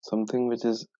something which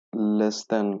is less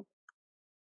than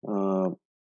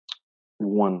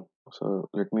 1. So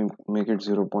let me make it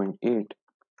 0.8.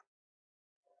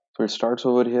 So it starts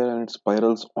over here and it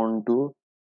spirals onto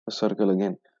a circle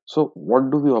again. So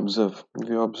what do we observe?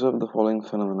 We observe the following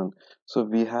phenomenon. So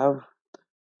we have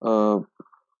a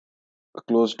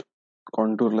closed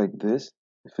contour like this.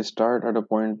 If we start at a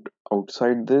point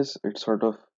outside this, it sort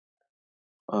of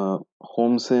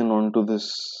homes in onto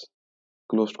this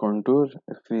closed contour.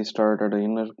 If we start at an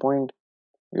inner point,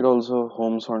 it also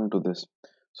homes onto this.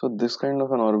 So this kind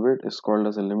of an orbit is called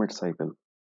as a limit cycle.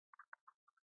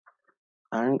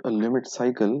 And a limit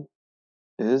cycle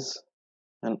is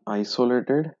an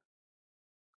isolated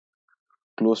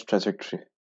closed trajectory.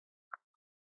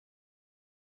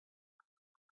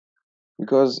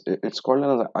 Because it's called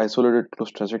an isolated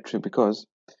closed trajectory because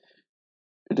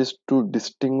it is to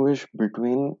distinguish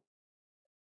between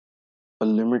a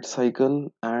limit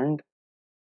cycle and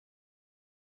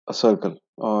a circle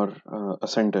or a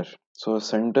center. So a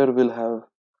center will have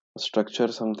a structure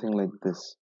something like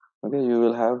this. Okay, you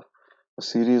will have a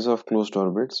series of closed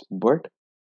orbits, but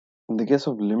in the case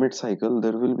of limit cycle,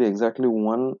 there will be exactly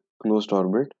one closed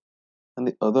orbit and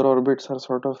the other orbits are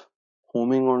sort of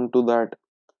homing on to that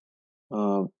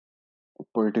uh,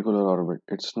 particular orbit.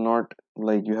 It's not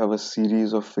like you have a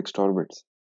series of fixed orbits.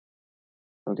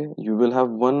 Okay, you will have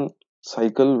one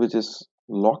cycle which is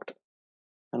locked,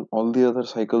 and all the other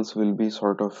cycles will be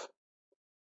sort of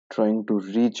trying to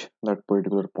reach that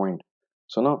particular point.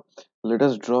 So now let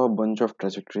us draw a bunch of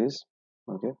trajectories.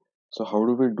 Okay, so how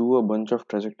do we do a bunch of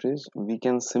trajectories? We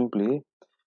can simply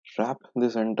wrap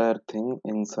this entire thing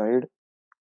inside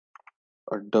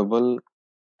a double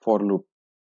for loop.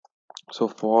 So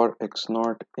for x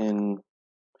naught in,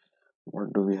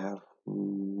 what do we have?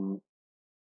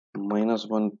 Minus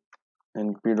 1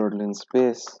 and p dot length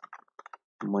space,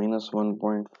 minus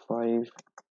 1.5 to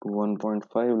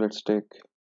 1.5. Let's take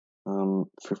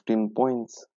 15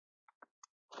 points.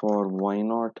 For y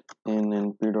naught in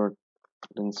np dot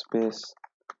length space,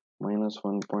 minus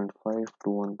 1.5 to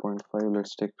 1.5.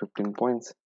 Let's take 15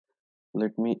 points.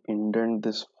 Let me indent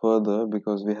this further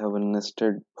because we have a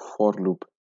nested for loop.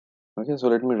 Okay, so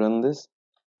let me run this.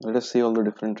 Let us see all the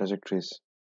different trajectories.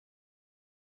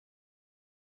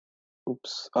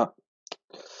 Oops.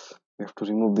 We have to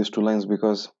remove these two lines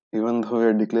because even though we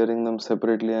are declaring them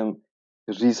separately, I'm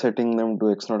resetting them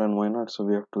to x naught and y naught. So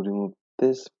we have to remove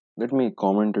this. Let me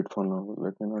comment it for now.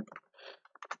 Let me not.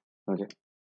 Okay.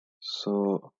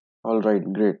 So, all right,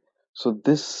 great. So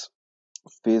this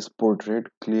phase portrait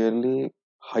clearly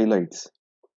highlights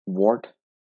what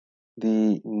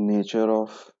the nature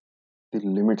of the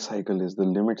limit cycle is. The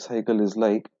limit cycle is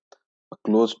like a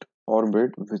closed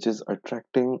orbit which is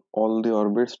attracting all the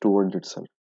orbits towards itself,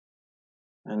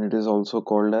 and it is also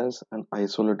called as an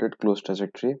isolated closed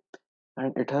trajectory,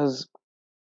 and it has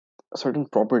a certain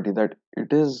property that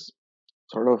it is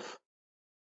sort of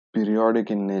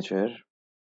periodic in nature,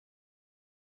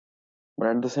 but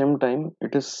at the same time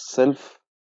it is self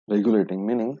regulating,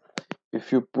 meaning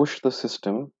if you push the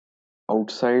system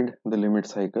outside the limit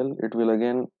cycle, it will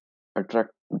again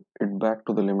attract it back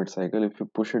to the limit cycle. If you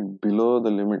push it below the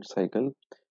limit cycle,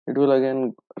 it will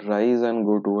again rise and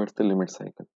go towards the limit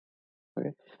cycle.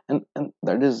 Okay, and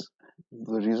that is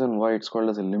the reason why it's called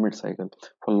as a limit cycle.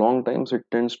 For long times, it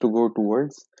tends to go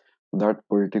towards that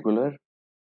particular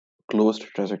closed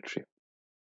trajectory.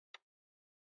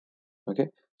 Okay,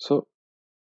 so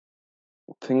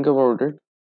think about it.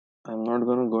 I'm not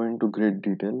going to go into great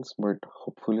details, but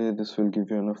hopefully this will give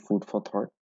you enough food for thought.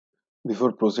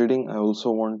 Before proceeding, I also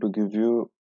want to give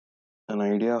you an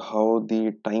idea how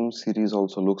the time series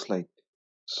also looks like.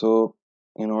 So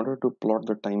in order to plot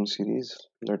the time series,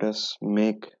 let us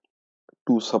make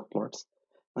two subplots.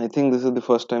 I think this is the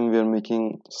first time we are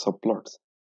making subplots.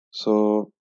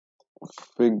 So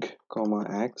fig comma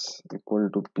x equal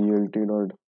to plt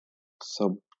dot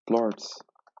subplots,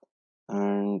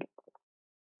 and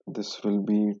this will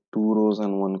be two rows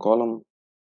and one column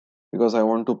because I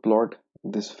want to plot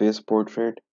this phase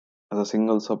portrait as a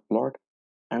single subplot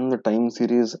and the time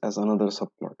series as another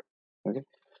subplot. Okay,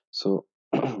 so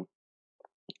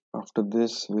after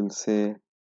this we'll say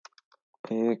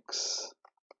x0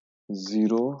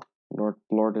 dot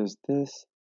plot is this,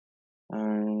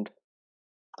 and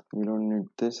we don't need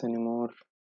this anymore.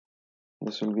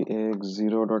 This will be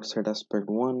ax0 dot set aspect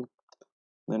 1.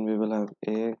 Then we will have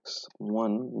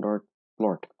ax1 dot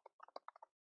plot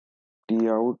t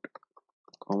out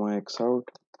comma x out,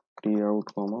 t out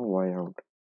comma y out.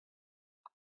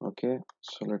 Okay,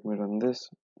 so let me run this.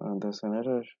 There's an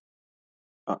error.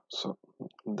 So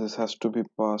this has to be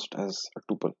passed as a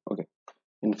tuple. Okay,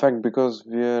 in fact, because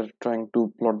we are trying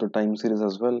to plot the time series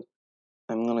as well,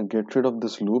 I'm gonna get rid of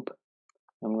this loop.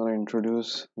 I'm gonna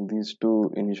introduce these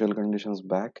two initial conditions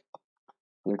back.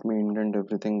 Let me indent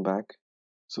everything back.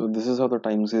 So this is how the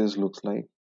time series looks like.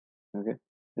 Okay,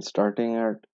 it's starting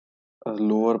at a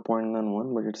lower point than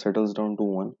 1, but it settles down to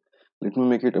 1. Let me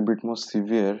make it a bit more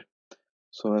severe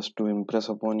so as to impress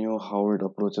upon you how it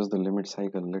approaches the limit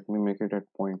cycle. Let me make it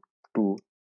at point 2.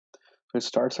 So it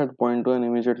starts at point 2 and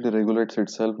immediately regulates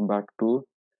itself back to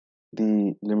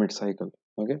the limit cycle.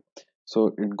 Okay,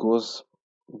 so it goes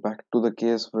back to the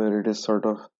case where it is sort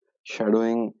of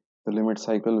shadowing the limit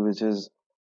cycle, which is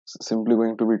simply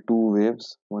going to be two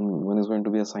waves. One is going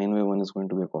to be a sine wave, one is going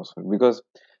to be a cos wave, because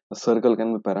a circle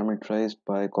can be parameterized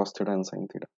by cos theta and sin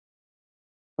theta.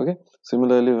 Okay,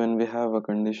 similarly when we have a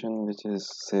condition which is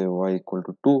say y equal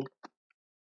to 2,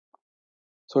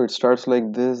 so it starts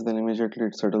like this, then immediately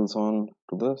it settles on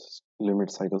to the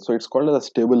limit cycle. So it's called a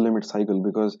stable limit cycle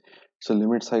because it's a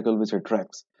limit cycle which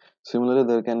attracts. Similarly,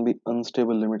 there can be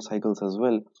unstable limit cycles as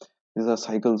well. These are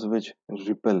cycles which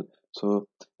repel. So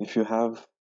if you have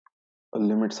a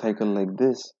limit cycle like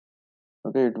this,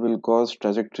 okay, it will cause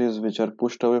trajectories which are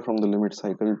pushed away from the limit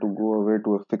cycle to go away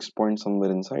to a fixed point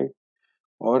somewhere inside,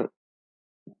 or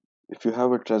if you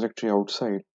have a trajectory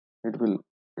outside, it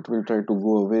will try to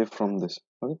go away from this.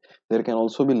 Okay, there can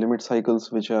also be limit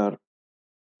cycles which are,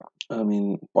 I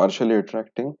mean, partially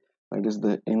attracting. That is,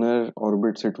 the inner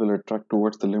orbits it will attract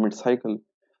towards the limit cycle,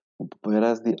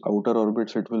 whereas the outer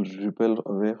orbits it will repel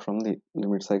away from the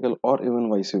limit cycle, or even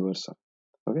vice versa.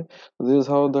 Okay, so this is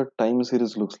how the time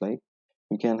series looks like.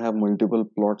 You can have multiple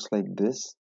plots like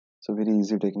this. It's a very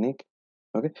easy technique.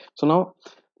 Okay, so now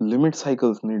limit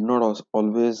cycles need not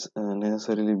always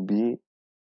necessarily be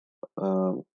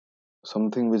uh,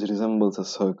 something which resembles a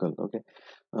circle. Okay,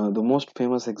 the most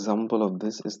famous example of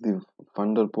this is the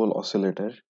van der Pol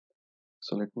oscillator.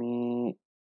 So let me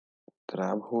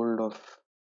grab hold of,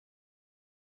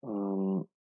 in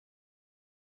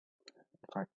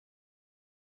fact,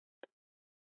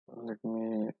 let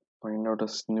me find out a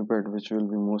snippet which will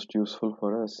be most useful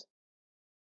for us.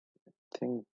 I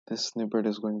think this snippet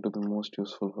is going to be most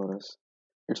useful for us.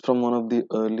 It's from one of the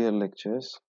earlier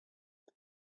lectures.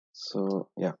 So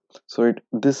yeah, so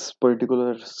this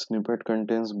particular snippet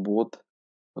contains both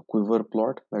a quiver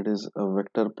plot, that is a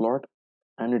vector plot,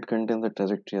 and it contains a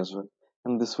trajectory as well.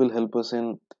 And this will help us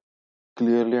in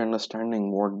clearly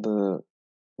understanding what the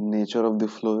nature of the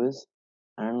flow is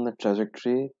and the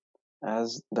trajectory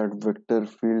as that vector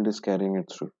field is carrying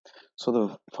it through. So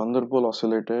the van der Pol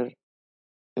oscillator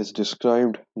is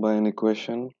described by an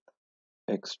equation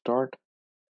x dot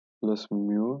plus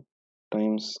mu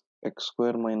times x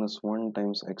square minus 1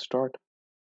 times x dot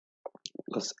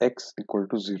plus x equal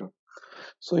to 0.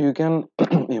 So you can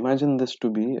imagine this to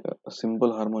be a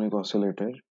simple harmonic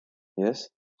oscillator, yes,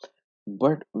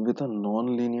 but with a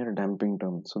non-linear damping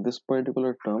term. So this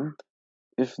particular term,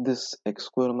 if this x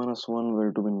square minus 1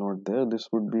 were to be not there, this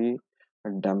would be a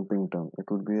damping term. It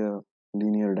would be a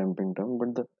linear damping term,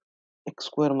 but the x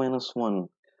square minus 1,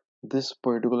 this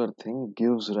particular thing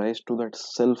gives rise to that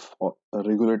self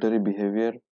regulatory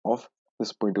behavior of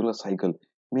this particular cycle.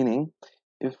 Meaning,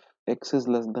 if x is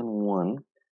less than 1,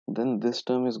 then this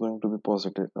term is going to be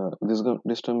positive.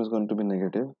 This term is going to be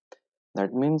negative.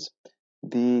 That means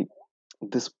the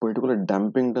this particular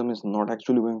damping term is not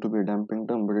actually going to be a damping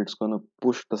term, but it's going to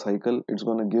push the cycle. It's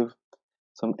going to give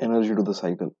some energy to the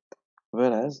cycle.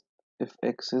 Whereas if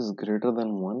x is greater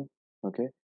than 1, okay,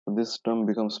 this term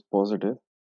becomes positive,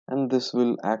 and this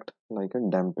will act like a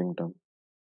damping term.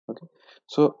 Okay,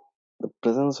 so the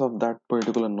presence of that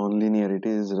particular nonlinearity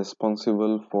is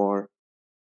responsible for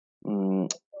um,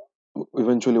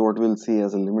 eventually what we'll see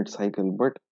as a limit cycle.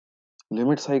 But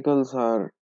limit cycles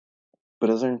are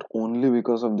present only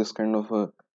because of this kind of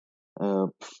a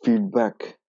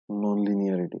feedback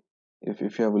nonlinearity. If you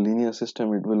have a linear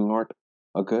system, it will not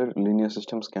occur. Linear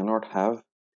systems cannot have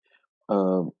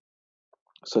uh,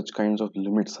 such kinds of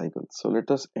limit cycles. So let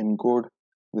us encode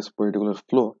this particular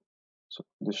flow. So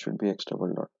this should be x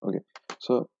double dot. Okay,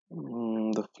 so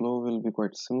the flow will be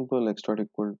quite simple. X dot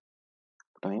equal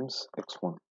times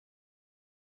x1.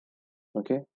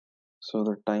 Okay, so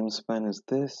the time span is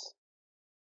this,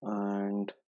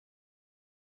 and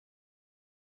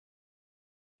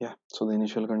yeah, so the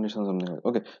initial condition is something like,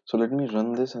 okay, so let me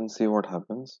run this and see what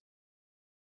happens.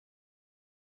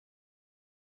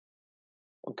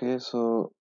 Okay,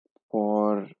 so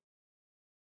for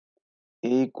a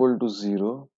equal to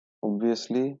 0,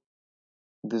 obviously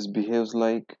this behaves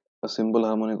like a simple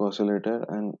harmonic oscillator,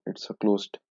 and it's a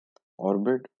closed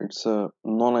orbit. It's a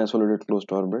non-isolated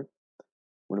closed orbit.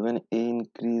 But when a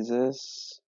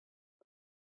increases,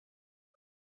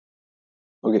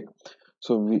 okay,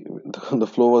 so the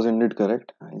flow was indeed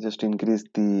correct. I just increased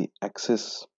the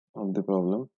axis of the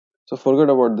problem. So forget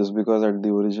about this because at the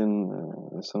origin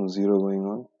there's some 0 going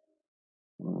on.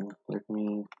 Let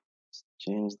me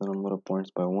change the number of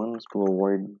points by 1 to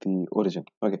avoid the origin.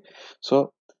 Okay,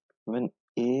 so when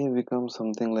a becomes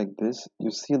something like this,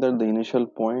 you see that the initial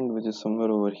point, which is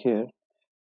somewhere over here,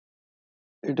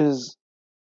 it is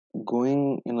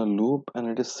going in a loop and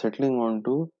it is settling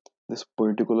onto this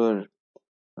particular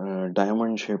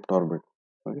diamond shaped orbit.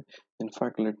 Okay, in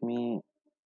fact, let me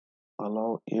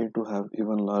allow a to have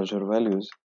even larger values.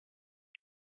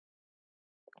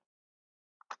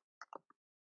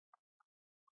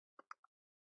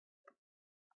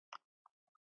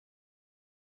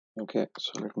 Okay,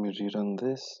 so let me rerun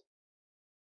this.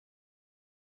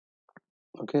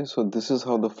 Okay, so this is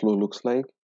how the flow looks like.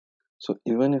 So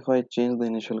even if I change the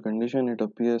initial condition, it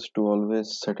appears to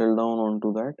always settle down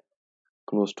onto that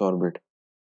closed orbit.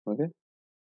 Okay,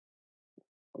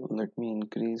 let me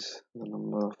increase the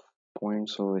number of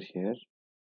points over here.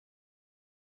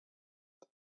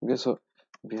 Okay, so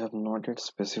we have not yet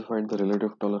specified the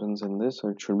relative tolerance in this, so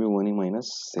it should be 1e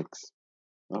minus 6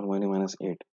 or 1e minus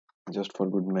 8. just for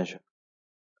good measure.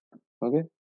 Okay,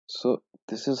 so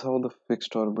this is how the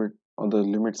fixed orbit or the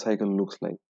limit cycle looks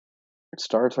like. It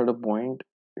starts at a point,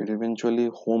 it eventually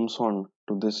homes on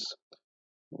to this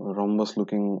rhombus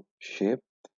looking shape,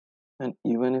 and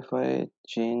even if I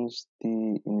change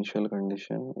the initial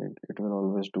condition, it will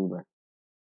always do that.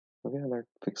 Okay, that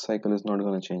fixed cycle is not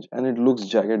going to change, and it looks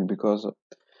jagged because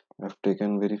I've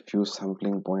taken very few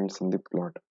sampling points in the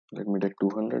plot. Let me take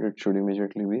 200, it should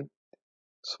immediately be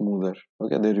smoother.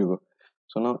 Okay, there you go.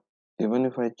 So now even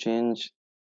if I change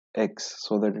x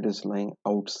so that it is lying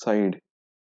outside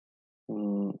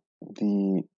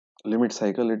the limit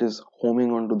cycle, it is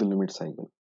homing onto the limit cycle.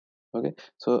 Okay,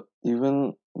 so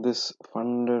even this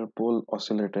van der Pol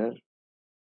oscillator,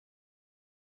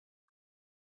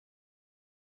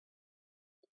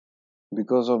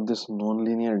 because of this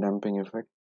non-linear damping effect,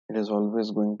 it is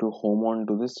always going to home on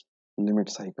to this limit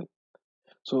cycle.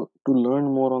 So to learn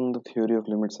more on the theory of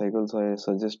limit cycles, I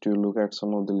suggest you look at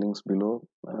some of the links below.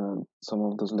 Some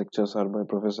of those lectures are by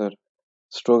Professor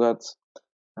Strogatz,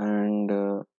 and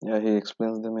yeah, he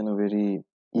explains them in a very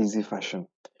easy fashion.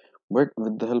 But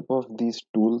with the help of these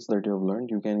tools that you have learned,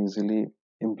 you can easily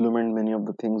implement many of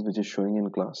the things which is showing in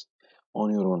class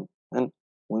on your own. And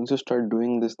once you start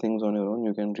doing these things on your own,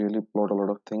 you can really plot a lot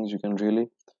of things. You can really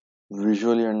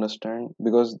visually understand,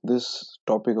 because this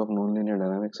topic of nonlinear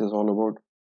dynamics is all about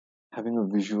having a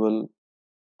visual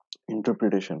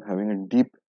interpretation, having a deep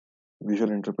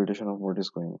visual interpretation of what is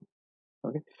going on.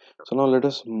 Okay, so now let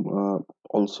us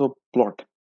also plot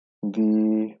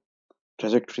the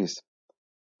trajectories.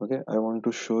 Okay, I want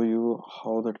to show you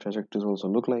how the trajectories also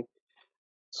look like.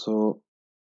 So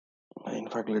in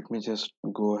fact, let me just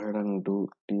go ahead and do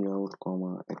t out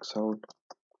comma x out,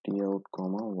 t out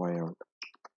comma y out.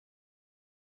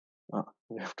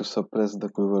 You have to suppress the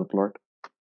quiver plot.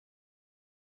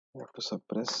 You have to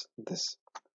suppress this.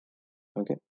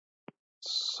 Okay,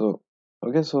 so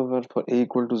for a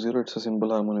equal to 0, it's a simple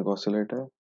harmonic oscillator.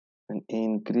 When a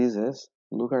increases,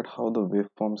 look at how the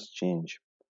waveforms change.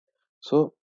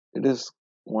 So it is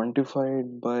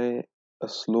quantified by a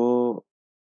slow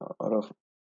or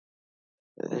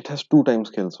a, it has two time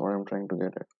scales, what I'm trying to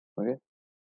get at. Okay,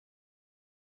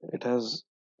 it has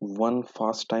one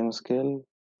fast time scale,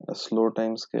 a slow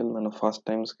time scale, and a fast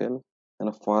time scale, and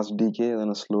a fast decay, then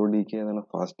a slow decay, then a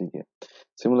fast decay.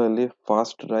 Similarly,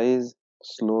 fast rise,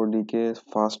 slow decay,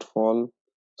 fast fall,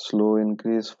 slow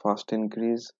increase, fast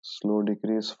increase, slow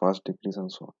decrease, fast decrease,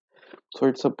 and so on. So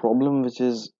it's a problem which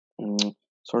is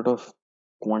sort of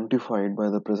quantified by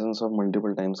the presence of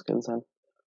multiple time scales, and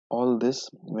all this,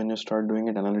 when you start doing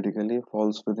it analytically,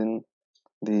 falls within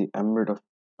the ambit of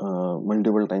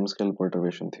multiple timescale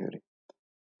perturbation theory.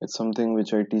 It's something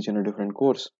which I teach in a different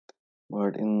course,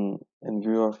 but in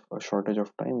view of a shortage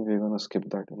of time, we're gonna skip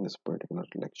that in this particular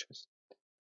lectures.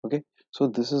 Okay, so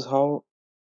this is how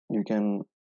you can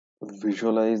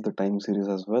visualize the time series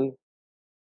as well.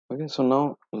 Okay, so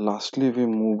now lastly we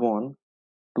move on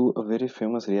to a very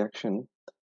famous reaction,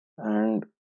 and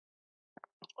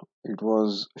it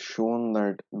was shown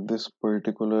that this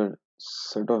particular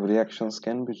set of reactions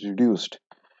can be reduced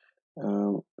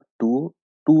uh, to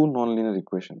two nonlinear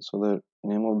equations. So the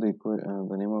name of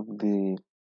the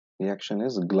reaction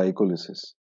is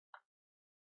glycolysis.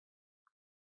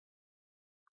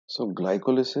 So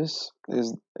glycolysis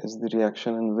is the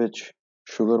reaction in which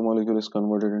sugar molecule is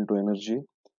converted into energy,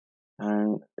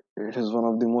 and it is one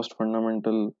of the most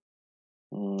fundamental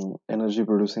energy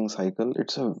producing cycle.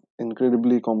 It's a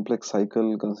incredibly complex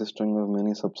cycle consisting of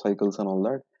many subcycles and all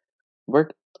that.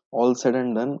 But all said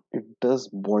and done, it does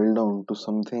boil down to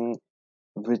something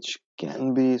which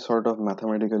can be sort of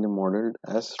mathematically modeled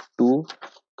as two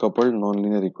coupled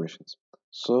nonlinear equations.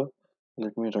 So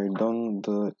let me write down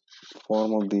the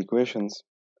form of the equations.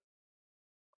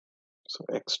 So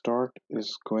x dot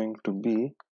is going to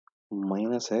be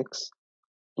minus x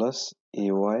plus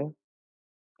ay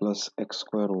plus x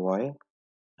square y,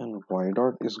 and y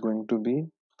dot is going to be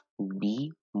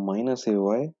b minus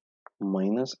ay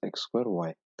minus x square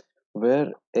y,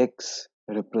 where x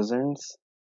represents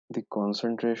the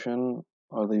concentration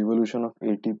or the evolution of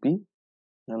ATP,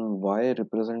 and y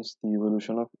represents the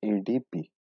evolution of ADP.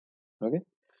 Okay,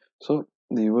 so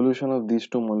the evolution of these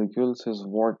two molecules is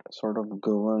what sort of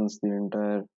governs the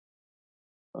entire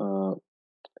uh,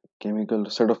 chemical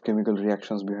set of chemical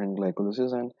reactions behind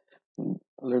glycolysis. And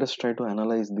let us try to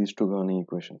analyze these two governing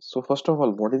equations. So first of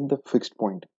all, what is the fixed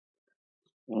point?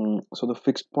 So the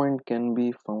fixed point can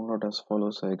be found out as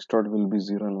follows. So x dot will be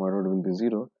 0 and y dot will be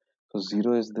 0. So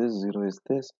 0 is this, 0 is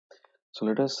this. So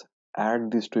let us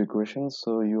add these two equations.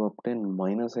 So you obtain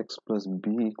minus x plus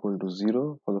b equal to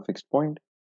 0 for the fixed point,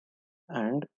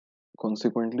 and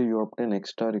consequently you obtain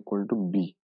x star equal to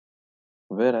b.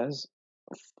 Whereas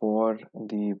for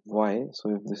the y, so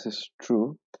if this is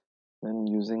true, then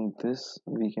using this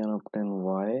we can obtain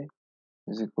y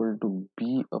is equal to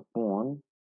b upon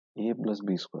a plus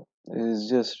b square. It is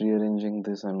just rearranging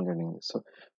this and getting this. So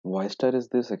y star is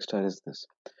this, x star is this.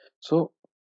 So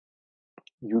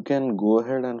you can go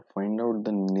ahead and find out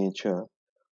the nature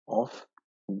of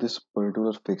this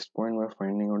particular fixed point by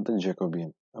finding out the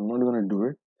Jacobian. I'm not going to do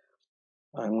it.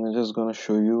 I'm just going to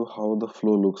show you how the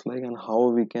flow looks like and how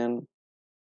we can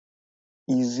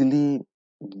easily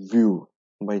view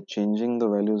by changing the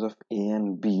values of a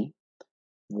and b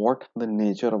what the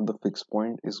nature of the fixed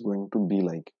point is going to be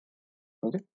like.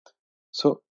 Okay,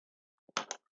 so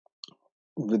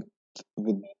with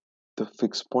with the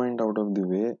fixed point out of the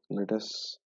way, let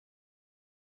us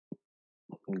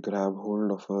grab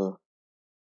hold of a,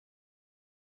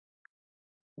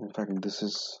 in fact this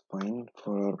is fine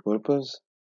for our purpose.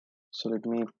 So let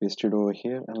me paste it over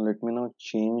here and let me now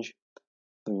change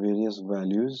the various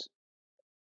values.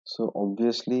 So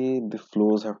obviously the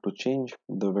flows have to change.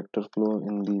 The vector flow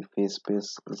in the phase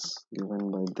space is given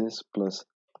by this plus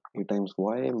a times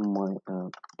y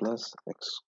plus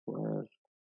x square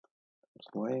plus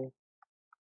y.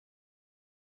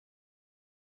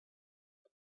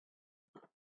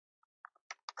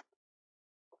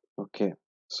 Okay,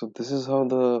 so this is how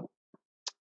the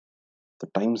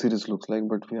time series looks like,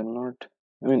 but we are not,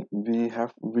 I mean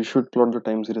we should plot the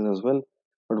time series as well,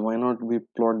 but why not we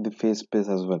plot the phase space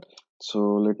as well. So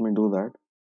let me do that.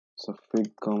 So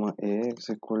fig comma ax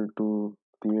equal to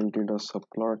plt dot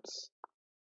subplots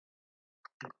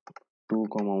 2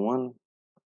 comma 1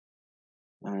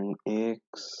 and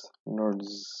ax dot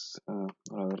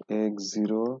rather ax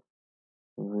 0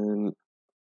 will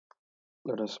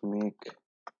let us make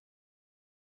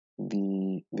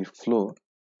the flow.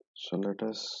 So let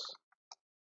us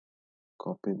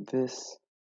copy this.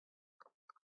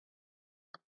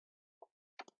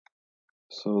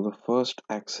 So the first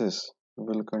axis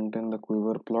will contain the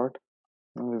quiver plot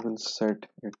and we will set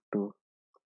it to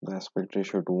the aspect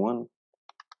ratio to 1.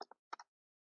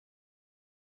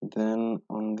 Then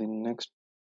on the next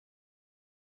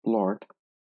plot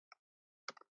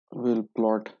we'll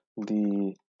plot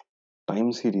the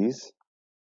time series.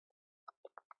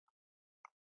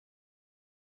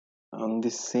 On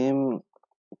the same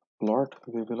plot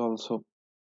we will also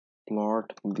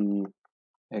plot the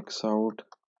x out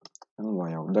and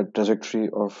y out, that trajectory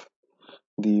of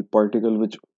the particle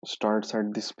which starts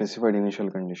at the specified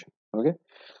initial condition. Okay,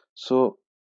 so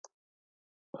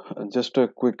just a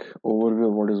quick overview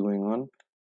of what is going on.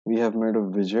 We have made a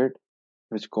widget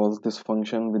which calls this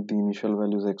function with the initial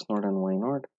values x naught and y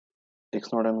naught.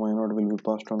 X naught and y naught will be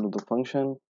passed on to the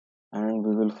function and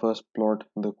we will first plot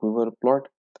the quiver plot.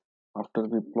 After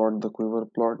we plot the quiver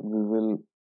plot, we will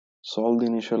solve the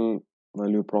initial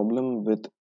value problem with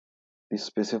the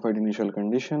specified initial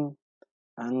condition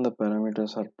and the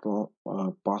parameters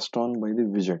are passed on by the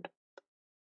widget.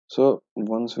 So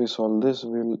once we solve this,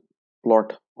 we'll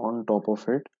plot on top of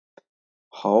it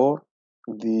how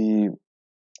the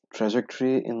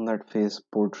trajectory in that phase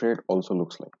portrait also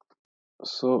looks like.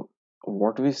 So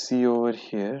what we see over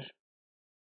here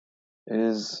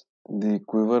is the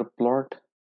quiver plot.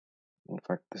 In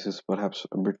fact, this is perhaps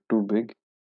a bit too big.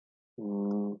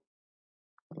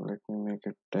 Let me make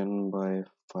it 10 by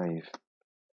 5.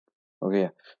 Okay, yeah.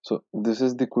 So this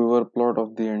is the quiver plot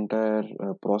of the entire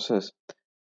process.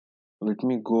 Let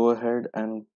me go ahead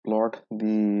and plot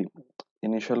the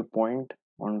initial point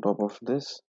on top of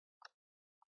this.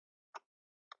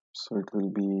 So it will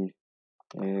be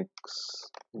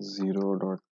x0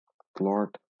 dot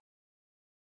plot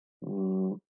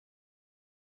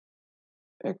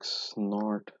x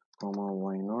naught comma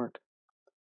y naught,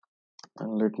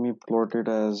 and let me plot it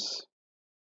as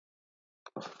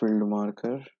a field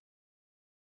marker.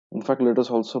 In fact, let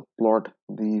us also plot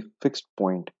the fixed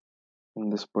point in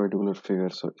this particular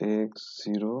figure. So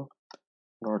x0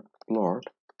 dot plot,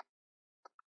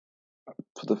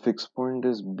 so the fixed point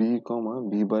is b comma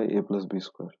b by a plus b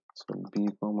square. So b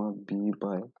comma b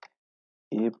by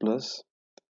a plus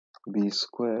b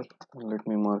square, and let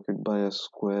me mark it by a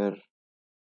square,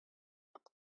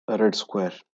 a red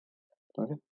square.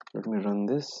 Okay, let me run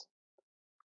this.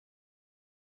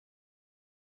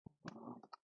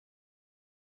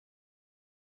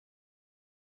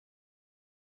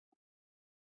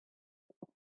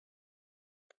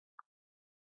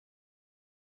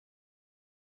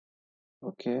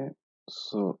 Okay,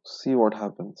 so see what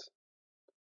happens.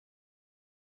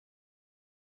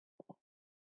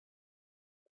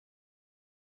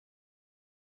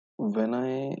 When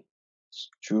I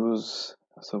choose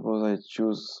suppose I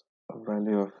choose a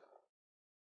value of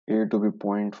a to be zero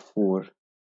point 0.4.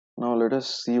 Now let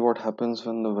us see what happens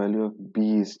when the value of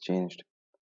b is changed.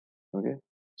 Okay,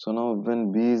 so now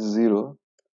when b is 0,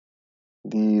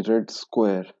 the red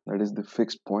square, that is the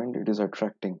fixed point, it is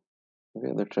attracting.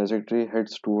 Okay, the trajectory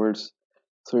heads towards,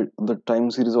 so the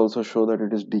time series also show that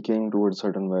it is decaying towards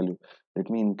certain value. Let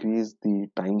me increase the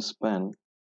time span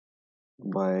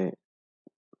by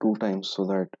 2 times so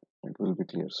that it will be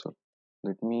clear. So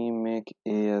let me make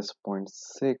a as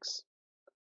 0.6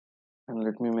 and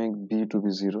let me make b to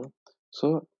be 0.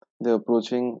 So they're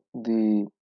approaching the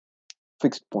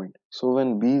fixed point. So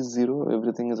when b is 0,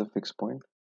 everything is a fixed point.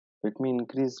 Let me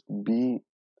increase b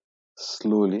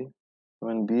slowly.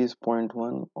 When b is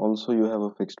 0.1, also you have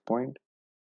a fixed point.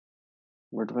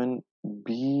 But when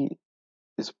b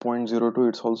is 0.02,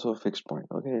 it's also a fixed point.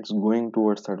 Okay, it's going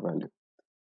towards that value.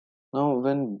 Now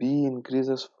when b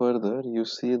increases further, you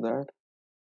see that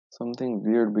something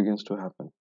weird begins to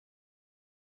happen.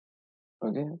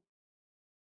 Okay,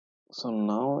 so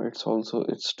now it's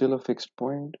still a fixed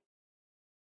point,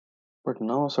 but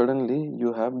now suddenly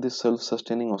you have this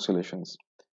self-sustaining oscillations.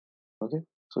 Okay,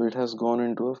 so it has gone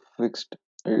into a fixed,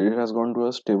 it has gone to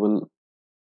a stable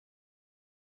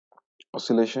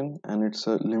oscillation, and it's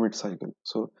a limit cycle.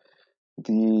 So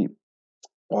the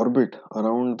orbit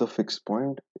around the fixed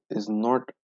point is not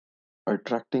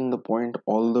attracting the point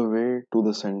all the way to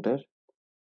the center,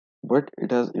 but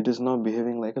it is now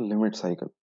behaving like a limit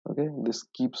cycle. Okay, this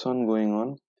keeps on going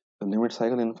on. The limit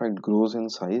cycle in fact grows in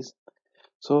size.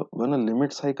 So when a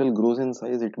limit cycle grows in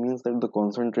size, it means that the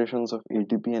concentrations of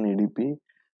ATP and ADP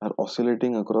are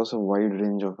oscillating across a wide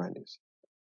range of values.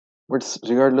 But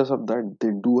regardless of that,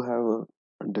 they do have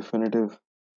a definitive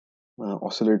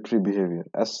oscillatory behavior,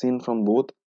 as seen from both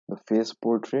the phase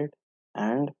portrait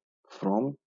and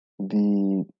from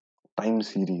the time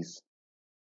series.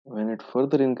 When it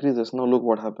further increases, now look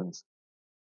what happens.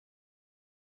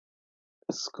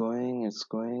 It's going,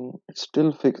 it's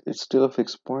still fixed, it's still a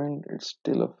fixed point, it's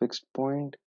still a fixed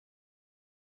point,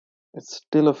 it's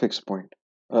still a fixed point.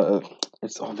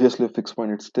 It's obviously a fixed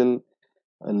point, it's still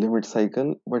a limit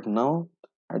cycle, but now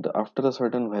after a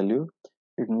certain value,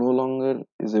 it no longer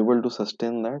is able to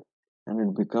sustain that, and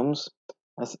it becomes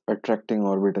as attracting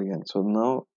orbit again. So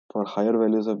now for higher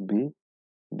values of b,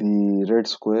 the red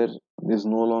square is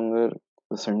no longer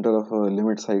the center of a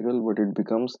limit cycle, but it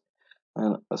becomes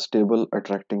a stable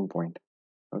attracting point.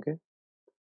 Okay,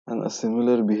 and a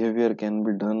similar behavior can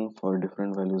be done for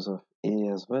different values of a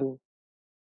as well.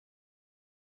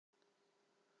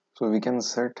 So we can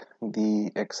set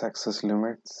the x-axis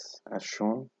limits as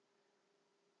shown.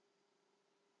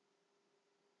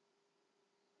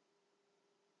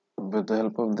 With the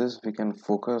help of this, we can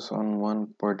focus on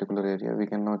one particular area. We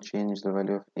can now change the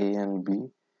value of a and b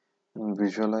and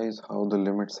visualize how the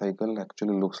limit cycle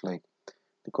actually looks like.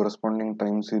 The corresponding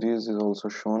time series is also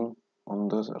shown on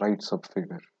the right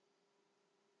subfigure.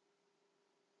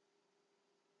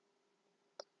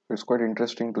 It's quite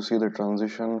interesting to see the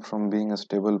transition from being a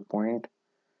stable point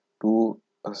to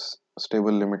a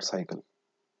stable limit cycle.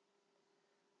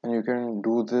 And you can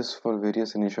do this for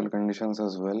various initial conditions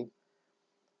as well,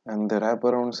 and they wrap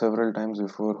around several times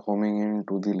before homing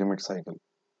into the limit cycle.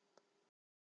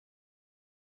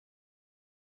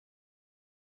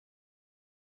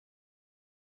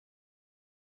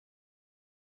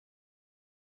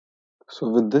 So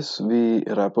with this, we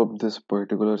wrap up this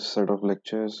particular set of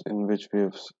lectures in which we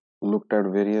have looked at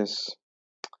various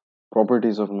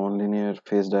properties of nonlinear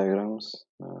phase diagrams,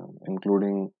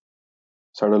 including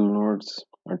saddle nodes,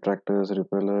 attractors,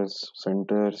 repellers,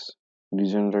 centers,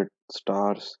 degenerate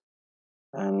stars,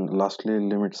 and lastly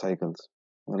limit cycles.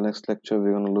 In the next lecture,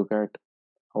 we're going to look at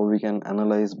how we can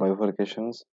analyze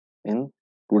bifurcations in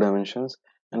 2 dimensions,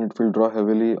 and it will draw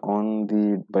heavily on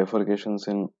the bifurcations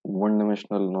in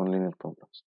one-dimensional nonlinear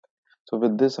problems. So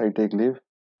with this, I take leave.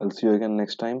 I'll see you again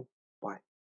next time.